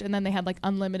stage, and then they had like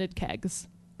unlimited kegs.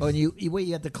 Oh, and you wait,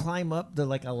 you have to climb up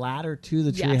like a ladder to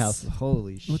the Yes. treehouse.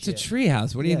 Holy shit. What's a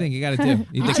treehouse? What do you Yeah. think you got to do?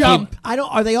 You have to Jump. I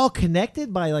don't. Are they all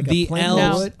connected by like The a plank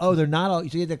elves- of wood? Oh, they're not all.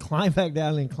 So you have to climb back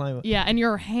down and climb up. Yeah. And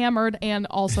you're hammered and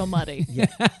also muddy.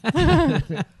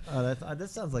 Oh, that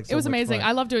sounds like. So It was much amazing. fun.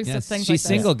 I love doing Yes, things she's like this.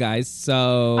 single, guys.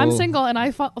 So I'm single, and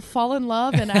I fall in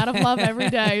love and out of love every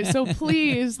day. So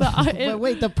please, But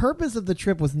wait, the purpose of the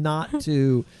trip was not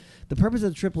to. The purpose of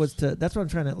the trip was to. That's what I'm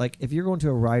trying to like. If you're going to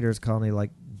a writers' colony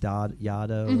like Yado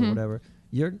Mm-hmm. or whatever,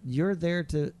 you're there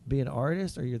to be an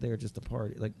artist, or you're there just to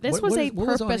party. Like this what- was what a is- what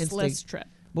was on purposeless trip.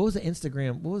 What was the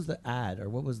Instagram? What was the ad, or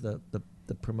what was the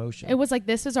promotion? It was like,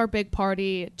 this is our big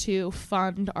party to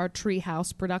fund our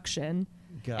treehouse production.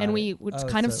 Got And it. we would Oh,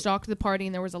 kind of so- stalked the party,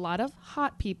 and there was a lot of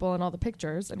hot people in all the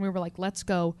pictures. And we were like, let's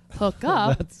go hook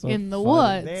up That's so in the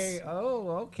funny. woods.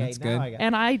 Okay. That's now good. I got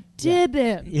And I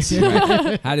didn't.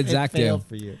 Right. how did It Zach do? failed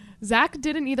for you. Zach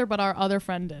didn't either, but our other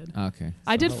friend did. Okay.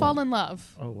 I did fall in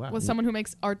love Oh, wow. with someone who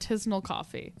makes artisanal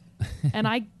coffee. And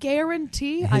I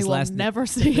guarantee I His will last na- never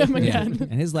see him Yeah. again.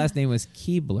 And his last name was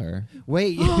Keebler.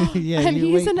 Wait, yeah, And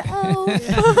he's wait. an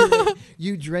elf.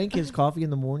 You drank his coffee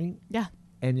in the morning, Yeah.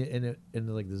 and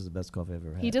like this is the best coffee I've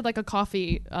ever had. He did like a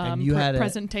coffee And you had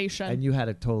presentation. and you had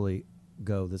a totally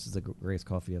go, this is the greatest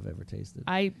coffee I've ever tasted.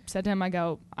 I said to him, I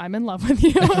go, I'm in love with you.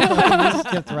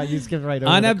 You skipped right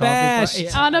over Unabashed. the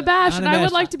coffee. Unabashed. And I would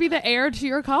Unabashed. like to be the heir to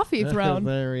your coffee throne.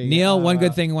 Neil, one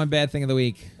good thing and one bad thing of the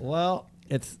week. Well,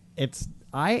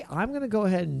 I'm gonna go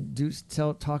ahead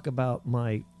and talk about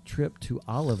my trip to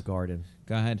Olive Garden.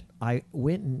 Go ahead. I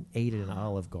went and ate at an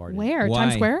Olive Garden. Where? Why?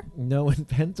 Times Square? No, in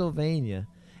Pennsylvania,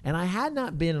 and I had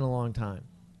not been in a long time.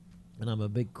 And I'm a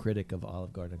big critic of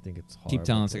Olive Garden. I think it's horrible. Keep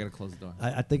telling us. I got to close the door.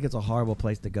 I think it's a horrible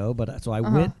place to go. But so I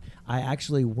went. I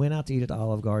actually went out to eat at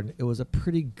Olive Garden. It was a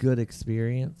pretty good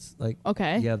experience. Like,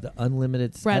 Okay. you have the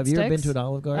unlimited. Breadsticks. Have you ever been to an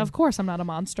Olive Garden? Of course, I'm not a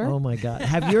monster. Oh my God!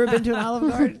 Have you ever been to an Olive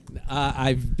Garden?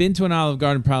 I've been to an Olive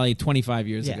Garden probably 25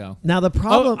 years ago. Now the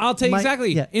problem. I'll tell you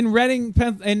exactly. Yeah. In Reading,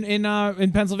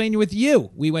 in Pennsylvania, with you,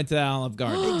 we went to the Olive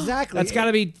Garden. Exactly. That's got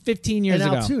to be 15 years in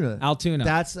ago. Altoona.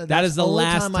 That is the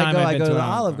last time I I've been go to an the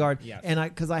Olive Garden. Yes. And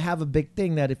because I have a big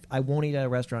thing that if I won't eat at a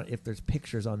restaurant if there's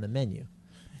pictures on the menu.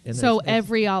 And So there's-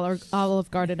 every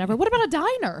Olive Garden ever. What about a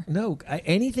diner? No,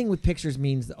 anything with pictures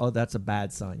means that's a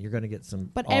bad sign. You're going to get some.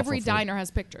 But awful every food. diner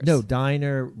has pictures. No,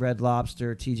 diner, Red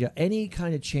Lobster, TGI, any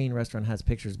kind of chain restaurant has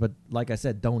pictures. But like I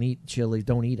said, don't eat Chili's.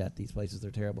 Don't eat at these places; they're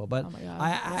terrible. But Oh my God, I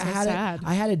that's so had sad.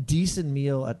 I had a decent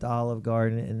meal at the Olive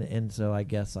Garden, and so I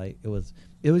guess it was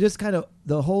just kind of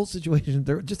the whole situation.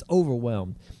 They're just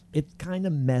overwhelmed. It's kind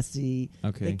of messy.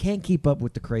 Okay. They can't keep up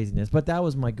with the craziness. But that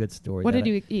was my good story. What that did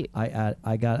you eat?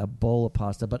 I got a bowl of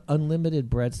pasta, but unlimited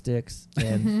breadsticks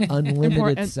and unlimited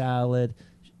Important. salad,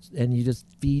 and you just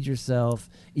feed yourself.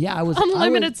 Yeah,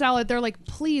 Unlimited salad. They're like,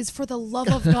 please, for the love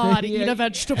of God, eat a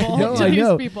vegetable No, to I these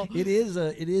know. people. It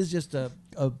is just a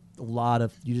lot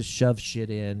of, you just shove shit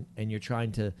in, and you're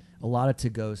trying to a lot of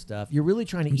to-go stuff. You're really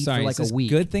trying to I'm eat sorry, for is like this a week.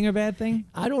 Good thing or bad thing?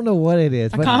 I don't know what it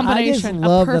is, A but I just combination, a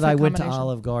love that perfect I went to combination.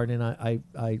 Olive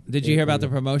Garden. Did you hear about the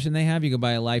promotion they have? You can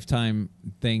buy a lifetime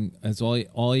thing. It's all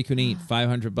you can eat,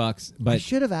 $500. I But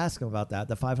should have asked him about that.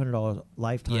 The $500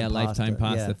 lifetime. yeah, lifetime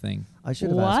pasta Yeah. thing. I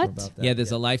should have asked him What? about that. Yeah,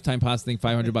 there's a lifetime pasta thing,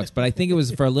 $500. But I think it was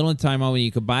for a little time only.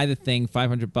 You could buy the thing,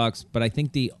 $500. But I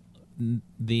think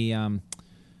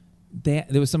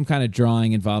there was some kind of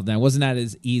drawing involved. Now, it wasn't that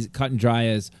as easy, cut and dry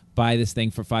as buy this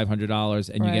thing for $500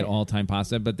 and you get Right. all-time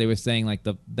pasta. But they were saying like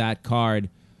that card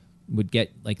would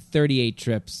get like 38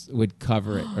 trips would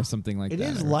cover it or something like It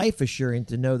that. is Or- life assuring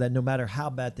to know that no matter how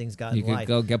bad things got You in could life,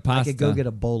 go get I could go pasta. get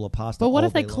a bowl of pasta. But what all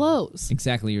if they day long. close?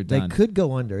 Exactly, you're They done. could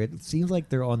go under. It seems like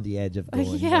they're on the edge of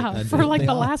going. Yeah, for like They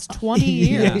the are. last 20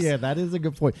 years. yeah, that is a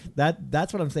good point.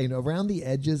 That's what I'm saying. Around the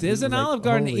edges, There's it an was like, Olive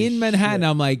Garden holy in Manhattan. shit.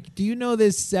 I'm like, do you know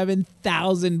there's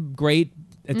 7,000 great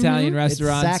Italian It's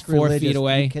restaurants 4 sacrilegious. feet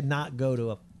away? You cannot go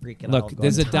to a freaking Look, Olive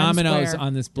there's a Garden. Domino's Square.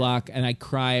 on this block, and I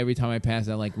cry every time I pass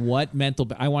it. I'm like, what mental...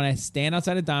 I want to stand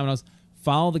outside of Domino's,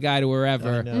 follow the guy to wherever,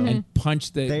 I know. and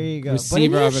punch the There you go.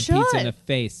 receiver But of you a pizza in should. the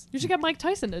face. You should get Mike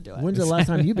Tyson to do it. When's the last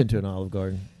time you've been to an Olive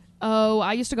Garden? Oh,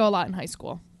 I used to go a lot in high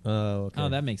school. Oh, okay. Oh,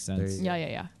 that makes There sense. you go.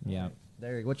 Yeah. Yeah.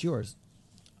 There you go. What's yours?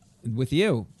 With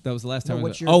you. That was the last No, time.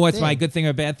 what's your what's my thing? good thing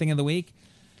or bad thing of the week?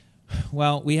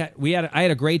 Well, I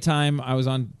had a great time. I was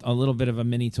on a little bit of a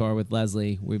mini tour with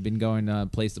Leslie. We've been going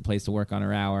place to place to work on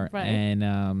her hour, Right.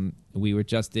 and we were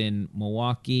just in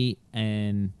Milwaukee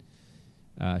and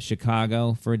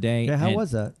Chicago for a day. Yeah, how and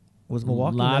was that? Was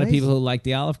Milwaukee a lot nice? of people who liked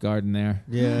the Olive Garden there.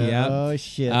 Yeah. Yep. Oh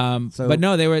shit. So, but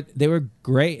no, they were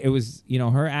great. It was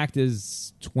her act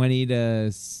is 20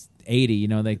 to 80.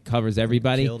 That covers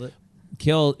everybody. Killed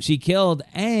it. She killed,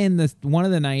 and one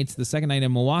of the nights, the second night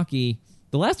in Milwaukee,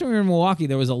 the last time we were in Milwaukee,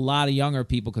 there was a lot of younger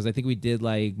people because I think we did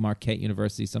like Marquette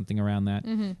University, something around that.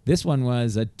 Mm-hmm. This one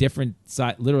was a different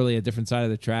side, literally a different side of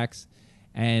the tracks,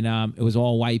 and it was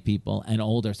all white people and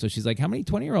older. So she's like, "How many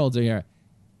 20-year-olds are here?"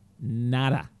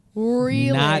 Nada,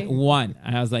 Really? not one.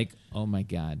 And I was like, "Oh my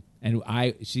god." And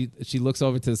she looks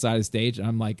over to the side of the stage, and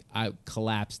I'm like, I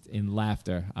collapsed in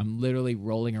laughter. I'm literally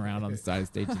rolling around on the side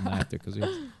of the stage in laughter because we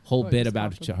had a whole bit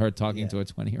about her talking to a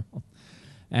 20-year-old.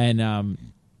 And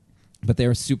but they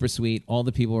were super sweet. All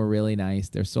the people were really nice.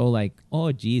 They're so like,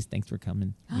 oh geez, thanks for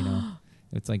coming.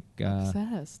 It's like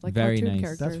Obsessed, like very cartoon nice.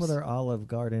 characters. That's what our Olive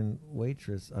Garden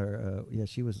waitress,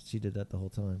 she did that the whole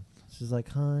time. She's like,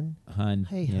 hun.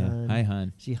 Hey, Hey, hun. Hi,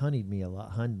 hun. She honeyed me a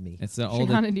lot. Hunned me. It's an She old.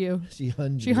 hunted you. She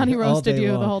hunned She me honey all roasted day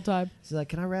you long. the whole time. She's like,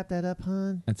 can I wrap that up,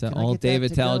 hun? It's an Can I old get that David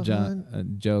to Tell go,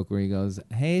 hun? joke where he goes,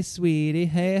 "Hey, sweetie.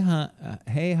 Hey,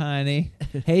 hey, honey.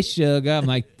 Hey, sugar." I'm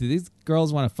like, do these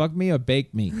girls want to fuck me or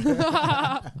bake me?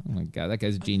 Oh my god, that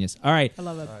guy's a genius. All right. I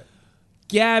love it.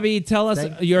 Gabby, tell us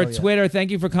your yeah. Twitter.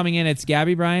 Thank you for coming in. It's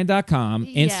GabbyBryan.com.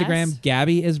 Yes. Instagram,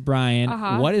 Gabby is Bryan.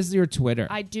 Uh-huh. What is your Twitter?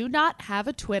 I do not have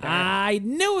a Twitter. I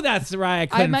knew that's right. I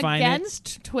couldn't I'm find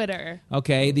against Twitter.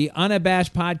 Okay, the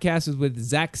Unabashed podcast is with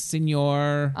Zach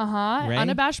Senior. Uh-huh.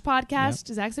 Unabashed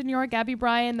podcast, Zach Senior, Gabby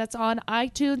Bryan. That's on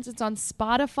iTunes. It's on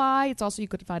Spotify. It's also, you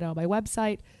could find it on my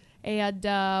website. And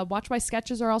watch my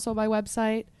sketches are also on my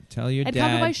website. Tell your and dad.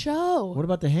 come to my show. What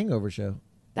about the Hangover show?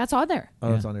 That's on there.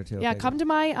 Oh, it's on there too. Yeah, Okay, come to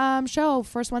my show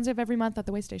first Wednesday of every month at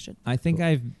the Way Station. I think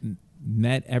I've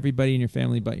met everybody in your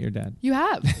family but your dad. You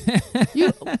have.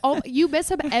 You miss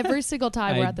him every single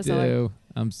time we're at the cellar.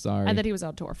 I'm sorry. And then he was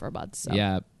on tour for a month. So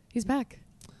Yeah. he's back.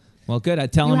 Well, good. I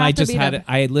tell You him have I to just meet had him.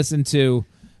 I had listened to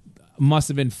must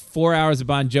have been 4 hours of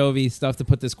Bon Jovi stuff to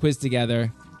put this quiz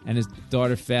together, and his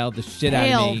daughter failed the shit out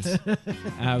of me.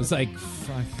 And I was like,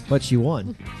 fuck. But she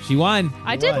won. She won.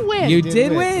 I did win. You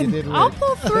did win. You did win. I'll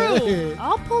pull through.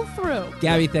 I'll pull through.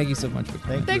 Gabby, thank you so much for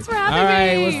coming. Thanks for All having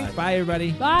right. me. Well, bye,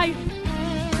 everybody. Bye.